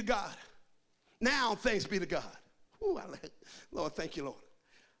thanks be to God. Now thanks be to God. Ooh, Lord, thank you, Lord.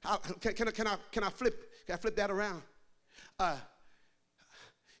 Can I flip that around?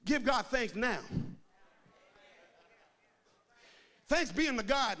 Give God thanks now. Thanks be unto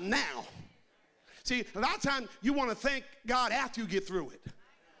God now. See, a lot of times you want to thank God after you get through it.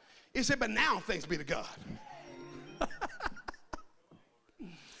 He said, but now thanks be to God.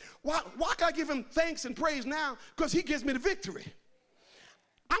 Why can I give him thanks and praise now? Because he gives me the victory.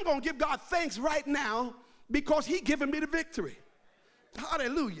 I'm going to give God thanks right now because he given me the victory.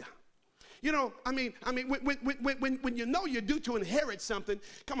 Hallelujah. You know, I mean, when you know you're due to inherit something,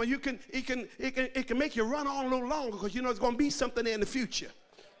 come on, it can make you run on a little longer because you know there's going to be something there in the future.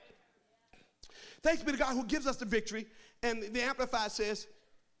 Thanks be to God who gives us the victory. And the Amplified says,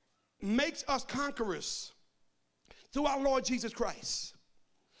 makes us conquerors through our Lord Jesus Christ.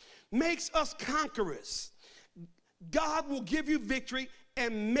 Makes us conquerors. God will give you victory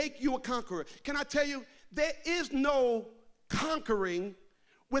and make you a conqueror. Can I tell you, there is no conquering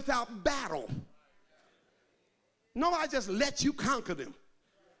without battle. Nobody just lets you conquer them.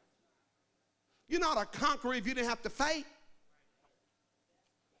 You're not a conqueror if you didn't have to fight.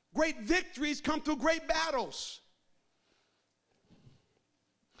 Great victories come through great battles.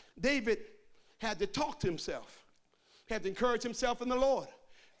 David had to talk to himself, had to encourage himself in the Lord.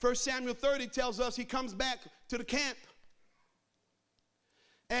 1 Samuel 30 tells us he comes back to the camp.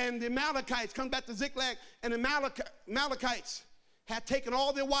 And the Amalekites come back to Ziklag, and the Amalekites had taken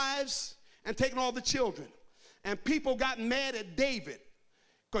all their wives and taken all the children. And people got mad at David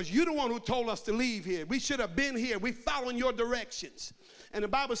because you're the one who told us to leave here. We should have been here. We following your directions. And the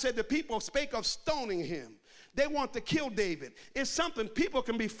Bible said the people spake of stoning him. They want to kill David. It's something, people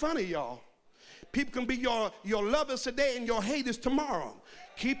can be funny, y'all. People can be your lovers today and your haters tomorrow.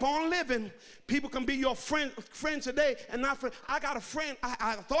 Keep on living. People can be your friends today and not friends. I got a friend.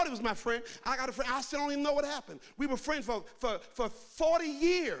 I thought he was my friend. I got a friend. I still don't even know what happened. We were friends for 40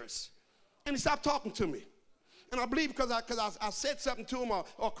 years, and he stopped talking to me. And I believe because I said something to him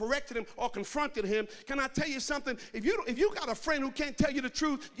or corrected him or confronted him. Can I tell you something? If you got a friend who can't tell you the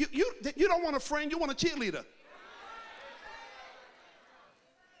truth, you don't want a friend. You want a cheerleader.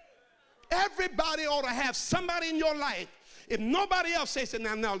 Everybody ought to have somebody in your life. If nobody else says it,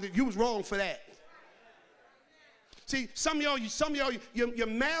 now, you was wrong for that. See, some of y'all, your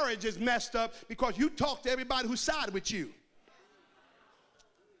marriage is messed up because you talk to everybody who sided with you.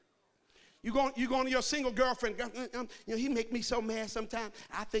 You go to your single girlfriend. You know, he make me so mad sometimes.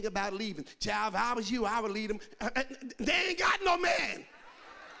 I think about leaving. Child, if I was you, I would leave him. They ain't got no man.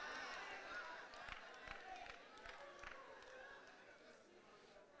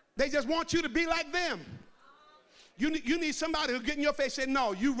 They just want you to be like them. You need somebody who'll get in your face and say,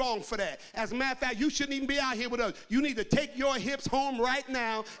 no, you wrong for that. As a matter of fact, you shouldn't even be out here with us. You need to take your hips home right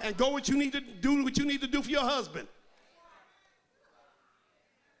now and go what you need to do for your husband.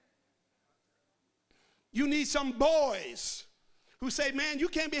 You need some boys who say, man, you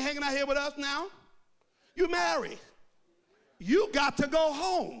can't be hanging out here with us now. You're married. You got to go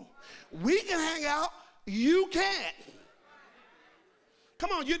home. We can hang out. You can't. Come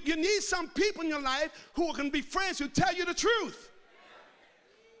on, you need some people in your life who can be friends who tell you the truth.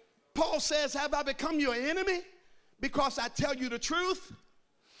 Paul says, have I become your enemy because I tell you the truth?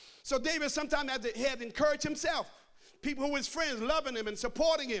 So David sometimes had to encourage himself. People who were his friends, loving him and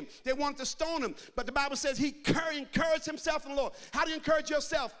supporting him, they wanted to stone him. But the Bible says he encouraged himself in the Lord. How do you encourage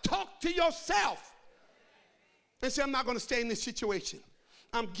yourself? Talk to yourself. And say, I'm not going to stay in this situation.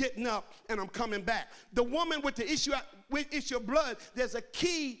 I'm getting up and I'm coming back. The woman with the issue of blood, there's a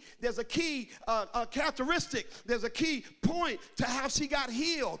key characteristic. There's a key point to how she got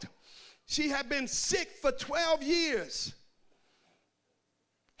healed. She had been sick for 12 years.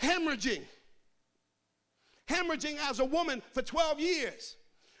 Hemorrhaging as a woman for 12 years.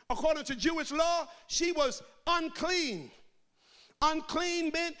 According to Jewish law, she was unclean. Unclean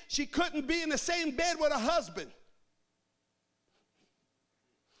meant she couldn't be in the same bed with her husband.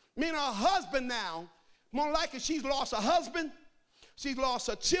 Meaning her husband now, more likely she's lost her husband, she's lost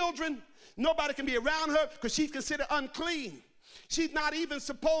her children. Nobody can be around her because she's considered unclean. She's not even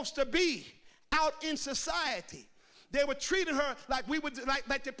supposed to be out in society. They were treating her like we would,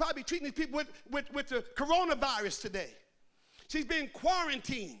 like they're probably treating these people with the coronavirus today. She's being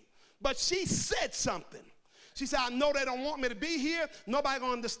quarantined, but she said something. She said, I know they don't want me to be here. Nobody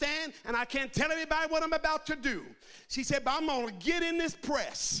going to understand, and I can't tell everybody what I'm about to do. She said, but I'm going to get in this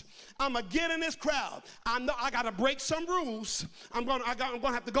press. I'm going to get in this crowd. I know I got to break some rules. I'm going to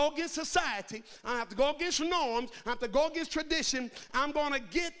have to go against society. I have to go against norms. I have to go against tradition. I'm going to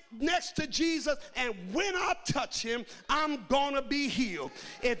get next to Jesus, and when I touch him, I'm going to be healed.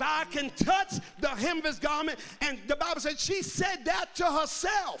 If I can touch the hem of his garment, and the Bible said she said that to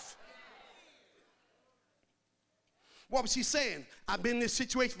herself. What was she saying? I've been in this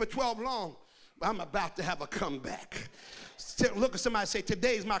situation for 12 long. I'm about to have a comeback. Look at somebody and say,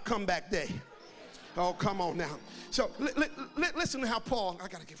 today's my comeback day. Oh, come on now. So listen to how Paul, I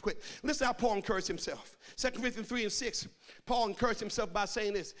got to get quick. Listen to how Paul encouraged himself. 2 Corinthians 3:6, Paul encouraged himself by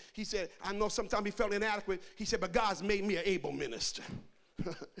saying this. He said, I know sometimes he felt inadequate. He said, but God's made me an able minister.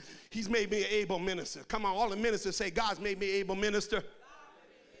 He's made me an able minister. Come on, all the ministers say, God's made me an able minister.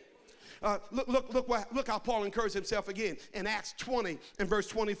 Look how Paul encouraged himself again in Acts 20 and verse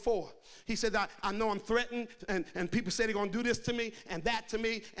 24. He said, I know I'm threatened, and people say they're going to do this to me and that to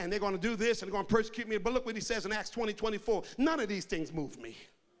me, and they're going to do this, and they're going to persecute me. But look what he says in Acts 20:24. None of these things move me.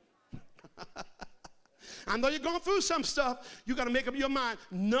 I know you're going through some stuff. You got to make up your mind.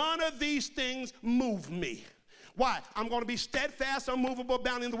 None of these things move me. Why? I'm going to be steadfast, unmovable,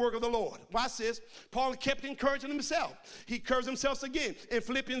 bound in the work of the Lord. Watch this. Paul kept encouraging himself. He encouraged himself again in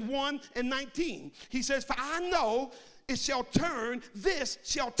Philippians 1:19. He says, for I know this shall turn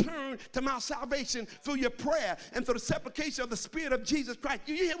to my salvation through your prayer and through the supplication of the Spirit of Jesus Christ.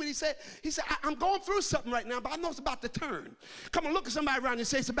 You hear what he said? He said, I'm going through something right now, but I know it's about to turn. Come on, look at somebody around you and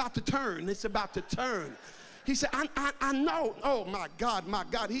say, it's about to turn. It's about to turn. He said, I know. Oh, my God, my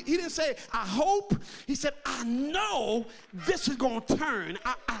God. He didn't say, I hope. He said, I know this is going to turn.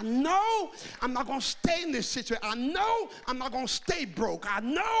 I know I'm not going to stay in this situation. I know I'm not going to stay broke. I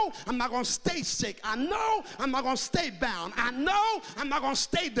know I'm not going to stay sick. I know I'm not going to stay bound. I know I'm not going to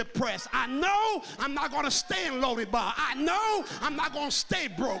stay depressed. I know I'm not going to stay in lowly bar. I know I'm not going to stay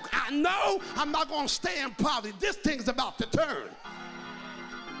broke. I know I'm not going to stay in poverty. This thing's about to turn.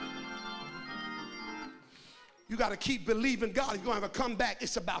 You got to keep believing God. You're going to have a comeback.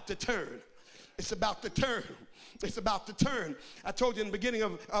 It's about to turn. It's about to turn. It's about to turn. I told you in the beginning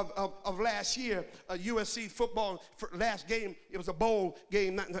of last year, USC football last game, it was a bowl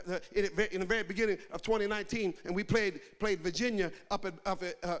game in the very beginning of 2019, and we played Virginia up at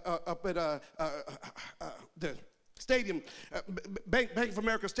the stadium, Bank of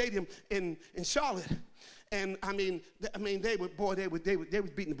America Stadium in Charlotte. And I mean, they was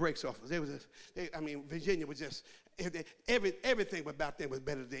beating the brakes off us. Virginia was just everything about them was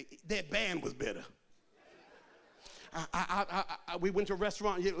better. Their band was better. We went to a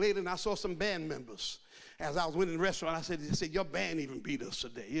restaurant later, and I saw some band members. As I was in the restaurant, I said, your band even beat us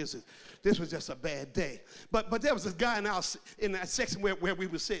today. This was just a bad day. But there was this guy in that section where we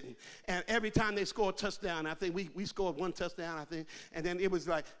were sitting, and every time they scored a touchdown, I think we scored one touchdown, I think, and then it was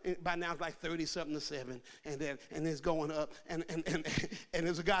like, by now it's like 30-something to 7, and it's going up, and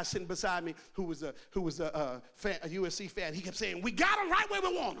there's a guy sitting beside me who was a USC fan. He kept saying, we got them right where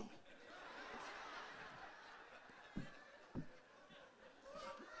we want them.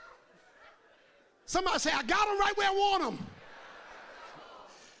 Somebody say, I got them right where I want them.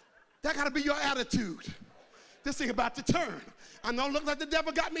 That got to be your attitude. This thing about to turn. I know it looks like the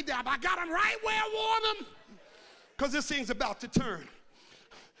devil got me down, but I got them right where I want them. Because this thing's about to turn.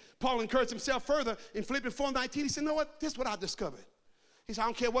 Paul encouraged himself further in Philippians 4:19. He said, you know what? This is what I discovered. He said, I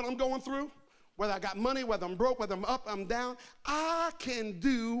don't care what I'm going through, whether I got money, whether I'm broke, whether I'm up, I'm down. I can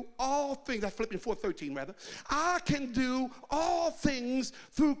do all things. That's Philippians 4:13, rather. I can do all things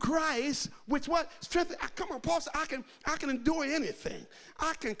through Christ, which what? Strength. Come on, Paul said, I can endure anything.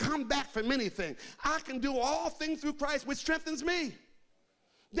 I can come back from anything. I can do all things through Christ, which strengthens me.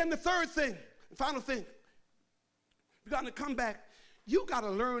 Then the third thing, the final thing, you got to come back. You got to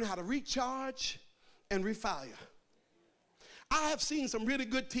learn how to recharge and refire. I have seen some really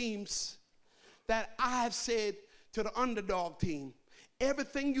good teams that I have said to the underdog team,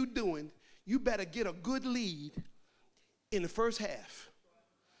 everything you're doing, you better get a good lead in the first half.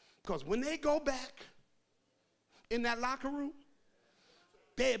 Because when they go back in that locker room,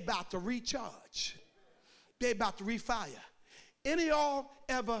 they're about to recharge. They're about to refire. Any of y'all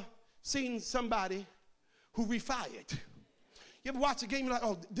ever seen somebody who refired? You ever watch a game, you're like,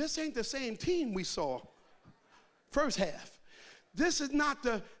 oh, this ain't the same team we saw first half. This is not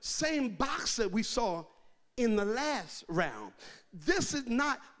the same boxer we saw in the last round. This is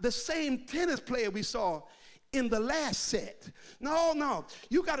not the same tennis player we saw in the last set. No.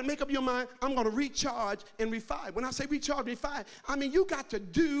 You got to make up your mind, I'm going to recharge and refine. When I say recharge and refine, I mean you got to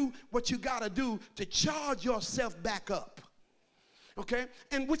do what you got to do to charge yourself back up. Okay?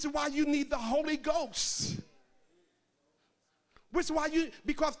 And which is why you need the Holy Ghost. Which is why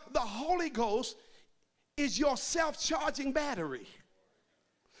because the Holy Ghost is your self-charging battery.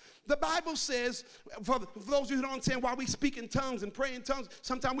 The Bible says, for those of you who don't understand why we speak in tongues and pray in tongues,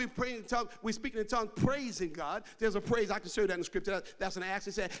 sometimes we pray in tongues, we speak in tongues praising God. There's a praise, I can show you that in the scripture. That's an act.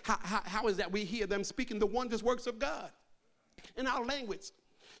 It said, how is that we hear them speaking the wondrous works of God in our language?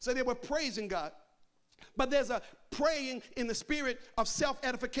 So they were praising God. But there's a praying in the spirit of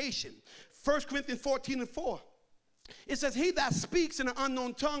self-edification. 1 Corinthians 14:4. It says, he that speaks in an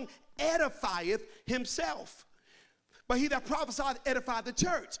unknown tongue edifieth himself. But he that prophesied edified the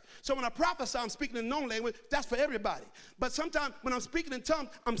church. So when I prophesy, I'm speaking in known language. That's for everybody. But sometimes when I'm speaking in tongues,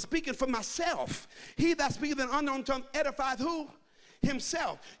 I'm speaking for myself. He that speaketh in an unknown tongue edifieth who?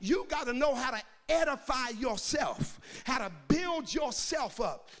 Himself. You got to know how to edify yourself, how to build yourself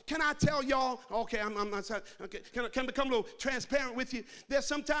up. Can I tell y'all? Okay, okay. Can I become a little transparent with you? There's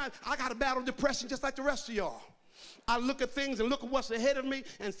sometimes I got to battle depression just like the rest of y'all. I look at things and look at what's ahead of me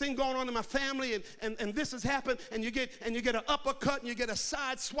and things going on in my family and this has happened and you get an uppercut and you get a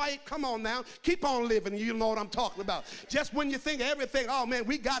side swipe. Come on now. Keep on living. You know what I'm talking about. Just when you think of everything, oh man,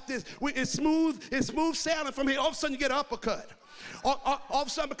 we got this. It's smooth sailing from here. All of a sudden you get an uppercut. All of a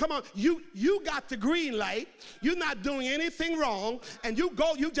sudden, come on, you got the green light. You're not doing anything wrong, and you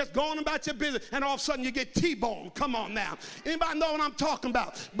just going about your business, and all of a sudden you get T-boned. Come on now. Anybody know what I'm talking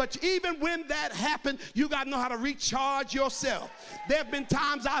about? But even when that happened, you got to know how to recharge yourself. There have been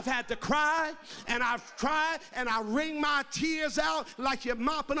times I've had to cry, and I've cried, and I wring my tears out like you're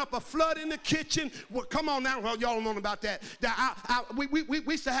mopping up a flood in the kitchen. Well, come on now. Well, y'all don't know about that. We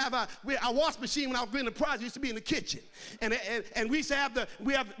used to have our wash machine when I was in the project used to be in the kitchen, and we used to have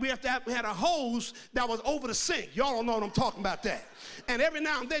we had a hose that was over the sink. Y'all don't know what I'm talking about that. And every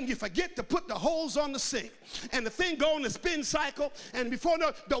now and then you forget to put the hose on the sink. And the thing go in the spin cycle, and before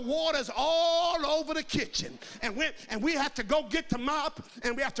the water's all over the kitchen. And we have to go get the mop,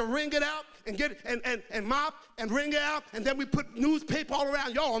 and we have to wring it out and get and mop and wring it out, and then we put newspaper all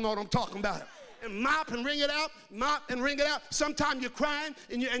around. Y'all don't know what I'm talking about. And mop and wring it out, mop and wring it out. Sometimes you're crying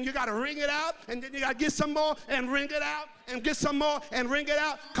and you got to wring it out, and then you got to get some more and wring it out and get some more and wring it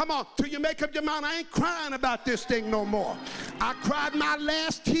out. Come on, till you make up your mind, I ain't crying about this thing no more. I cried my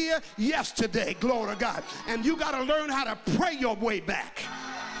last tear yesterday, glory to God. And you got to learn how to pray your way back.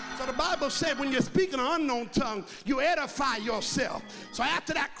 So the Bible said when you're speaking an unknown tongue, you edify yourself. So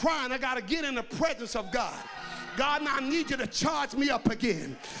after that crying, I got to get in the presence of God. God, now I need you to charge me up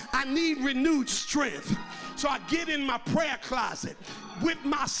again. I need renewed strength. So I get in my prayer closet with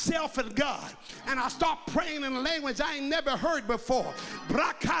myself and God, and I start praying in a language I ain't never heard before.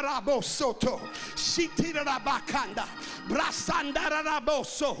 Brakarabosoto, shitirabakanda,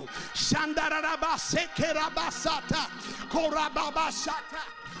 brasandaraboso, shandarabasekerabasata, korababashata,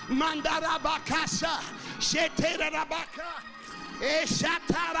 mandarabakasha, sheterabaka,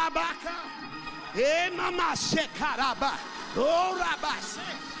 eshatarabaka.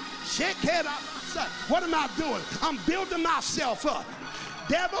 What am I doing? I'm building myself up.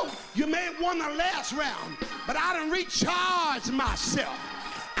 Devil, you may have won the last round, but I done recharged myself.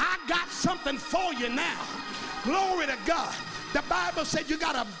 I got something for you now. Glory to God. The Bible said you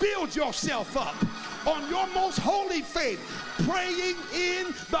got to build yourself up on your most holy faith, praying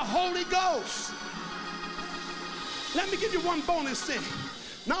in the Holy Ghost. Let me give you one bonus thing.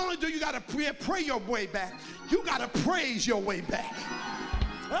 Not only do you got to pray your way back, you got to praise your way back.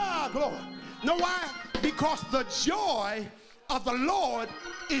 Ah, glory. Know why? Because the joy of the Lord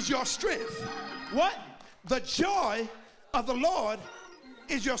is your strength. What? The joy of the Lord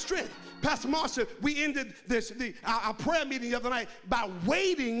is your strength. Pastor Marcia, we ended our prayer meeting the other night by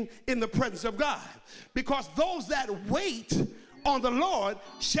waiting in the presence of God. Because those that wait on the Lord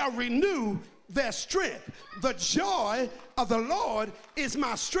shall renew their strength. The joy of the Lord is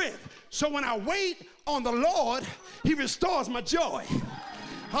my strength. So when I wait on the Lord, he restores my joy.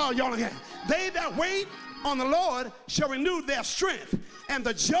 Oh, y'all again. They that wait on the Lord shall renew their strength. And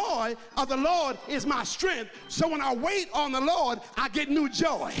the joy of the Lord is my strength. So when I wait on the Lord, I get new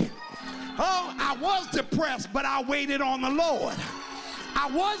joy. Oh, I was depressed, but I waited on the Lord.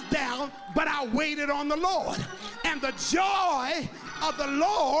 I was down, but I waited on the Lord. And the joy of the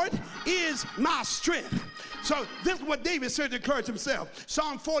Lord is my strength. So So this is what David said to encourage himself.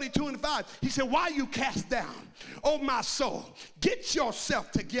 Psalm 42:5. He said, why you cast down, O my soul? Get yourself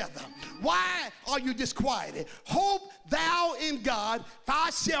together. Why are you disquieted? Hope thou in God, for I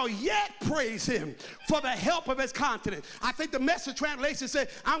shall yet praise him for the help of his countenance. I think the Message translation said,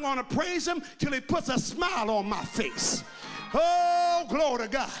 I'm going to praise him till he puts a smile on my face. Oh, glory to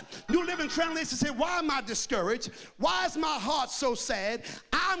God. New Living Translation said, why am I discouraged? Why is my heart so sad?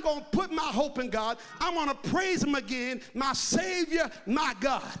 I'm going to put my hope in God. I'm going to praise him again, my Savior, my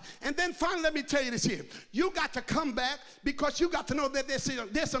God. And then finally, let me tell you this here. You got to come back because you got to know that there's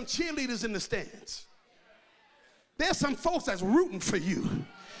some cheerleaders in the stands. There's some folks that's rooting for you.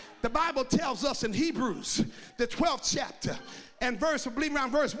 The Bible tells us in Hebrews, the 12th chapter, and I believe around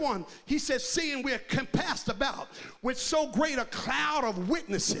verse 1, he says, seeing we're compassed about with so great a crowd of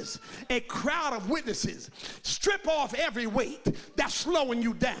witnesses, strip off every weight that's slowing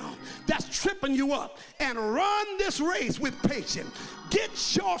you down, that's tripping you up, and run this race with patience. Get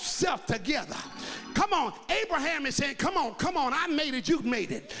yourself together. Come on. Abraham is saying, come on, I made it, you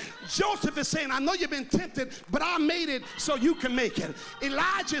made it. Joseph is saying, I know you've been tempted, but I made it so you can make it.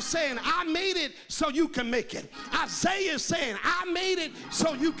 Elijah is saying, I made it so you can make it. Isaiah is saying, I made it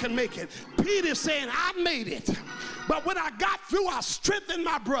so you can make it. Peter is saying, I made it. But when I got through, I strengthened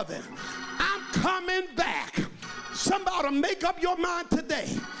my brother. I'm coming back. Somebody make up your mind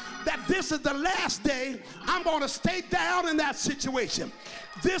today that this is the last day I'm going to stay down in that situation.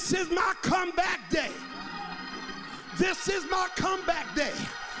 This is my comeback day. This is my comeback day.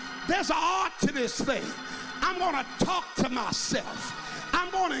 There's an art to this thing. I'm going to talk to myself. I'm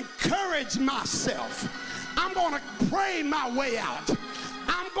going to encourage myself. I'm going to pray my way out.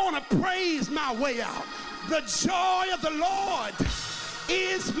 I'm going to praise my way out. The joy of the Lord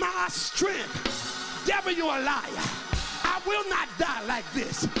is my strength. Devil, you're a liar. I will not die like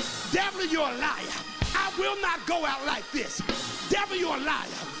this. Devil, you're a liar. I will not go out like this. Devil, you're a liar.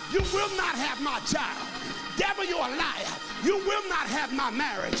 You will not have my child. Devil, you're a liar. You will not have my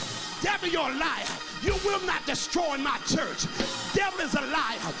marriage. Devil, you're a liar. You will not destroy my church. Devil is a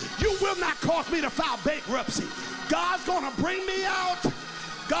liar. You will not cause me to file bankruptcy. God's going to bring me out.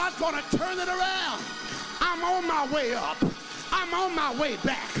 God's going to turn it around. I'm on my way up. I'm on my way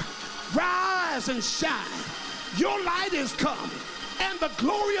back. Rise and shine. Your light is come, and the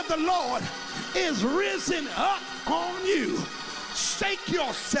glory of the Lord is risen up on you. Shake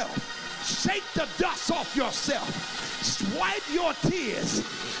yourself. Shake the dust off yourself. Wipe your tears.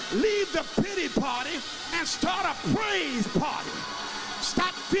 Leave the pity party and start a praise party.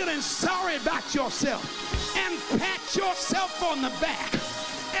 Stop feeling sorry about yourself and pat yourself on the back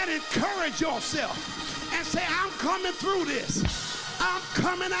and encourage yourself and say, I'm coming through this. I'm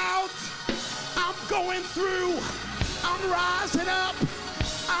coming out. I'm going through. I'm rising up.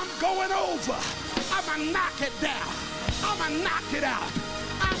 I'm going over. I'm going to knock it down. I'm going to knock it out.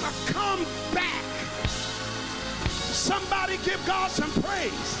 I'm going to come back. Somebody give God some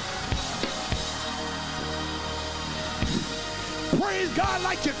praise. Praise God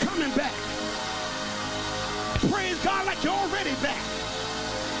like you're coming back. Praise God like you're already back.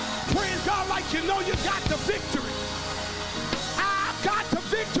 Praise God like you know you got the victory. I've got the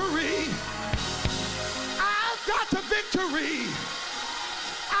victory. I've got the victory.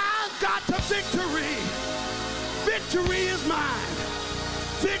 I've got the victory. Victory is mine.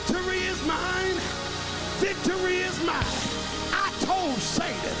 Victory is mine. Victory is mine. I told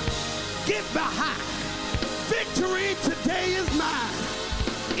Satan, get behind. Victory today is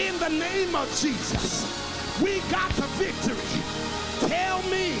mine. In the name of Jesus, we got the victory. Tell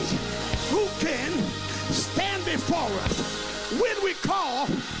me who can stand before us when we call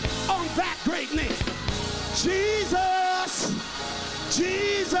on that great name. Jesus,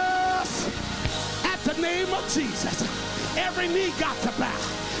 Jesus, at the name of Jesus, every knee got to bow.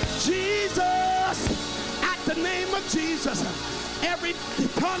 Jesus, at the name of Jesus, every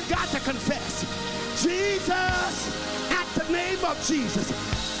tongue got to confess. Jesus, at the name of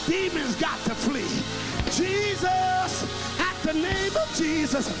Jesus, demons got to flee. Jesus, at the name of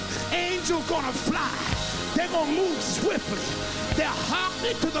Jesus, angels gonna fly. They're gonna move swiftly. They're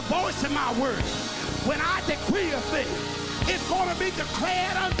hearkening to the voice of my word. When I decree a thing, it's gonna be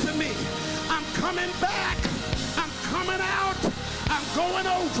declared unto me. I'm coming back. I'm coming out. I'm going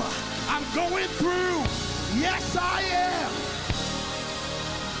over. I'm going through. Yes, I am.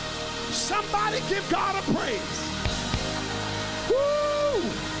 Somebody give God a praise. Woo!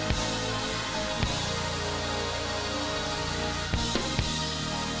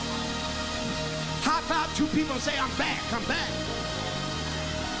 Hop out two people and say, I'm back, I'm back.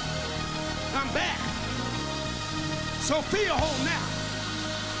 I'm back. So fill your hole now.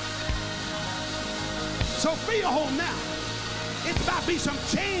 So feel your home now. It's about to be some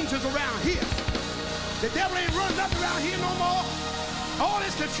changes around here. The devil ain't running up around here no more. All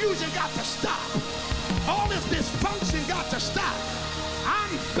this confusion got to stop. All this dysfunction got to stop.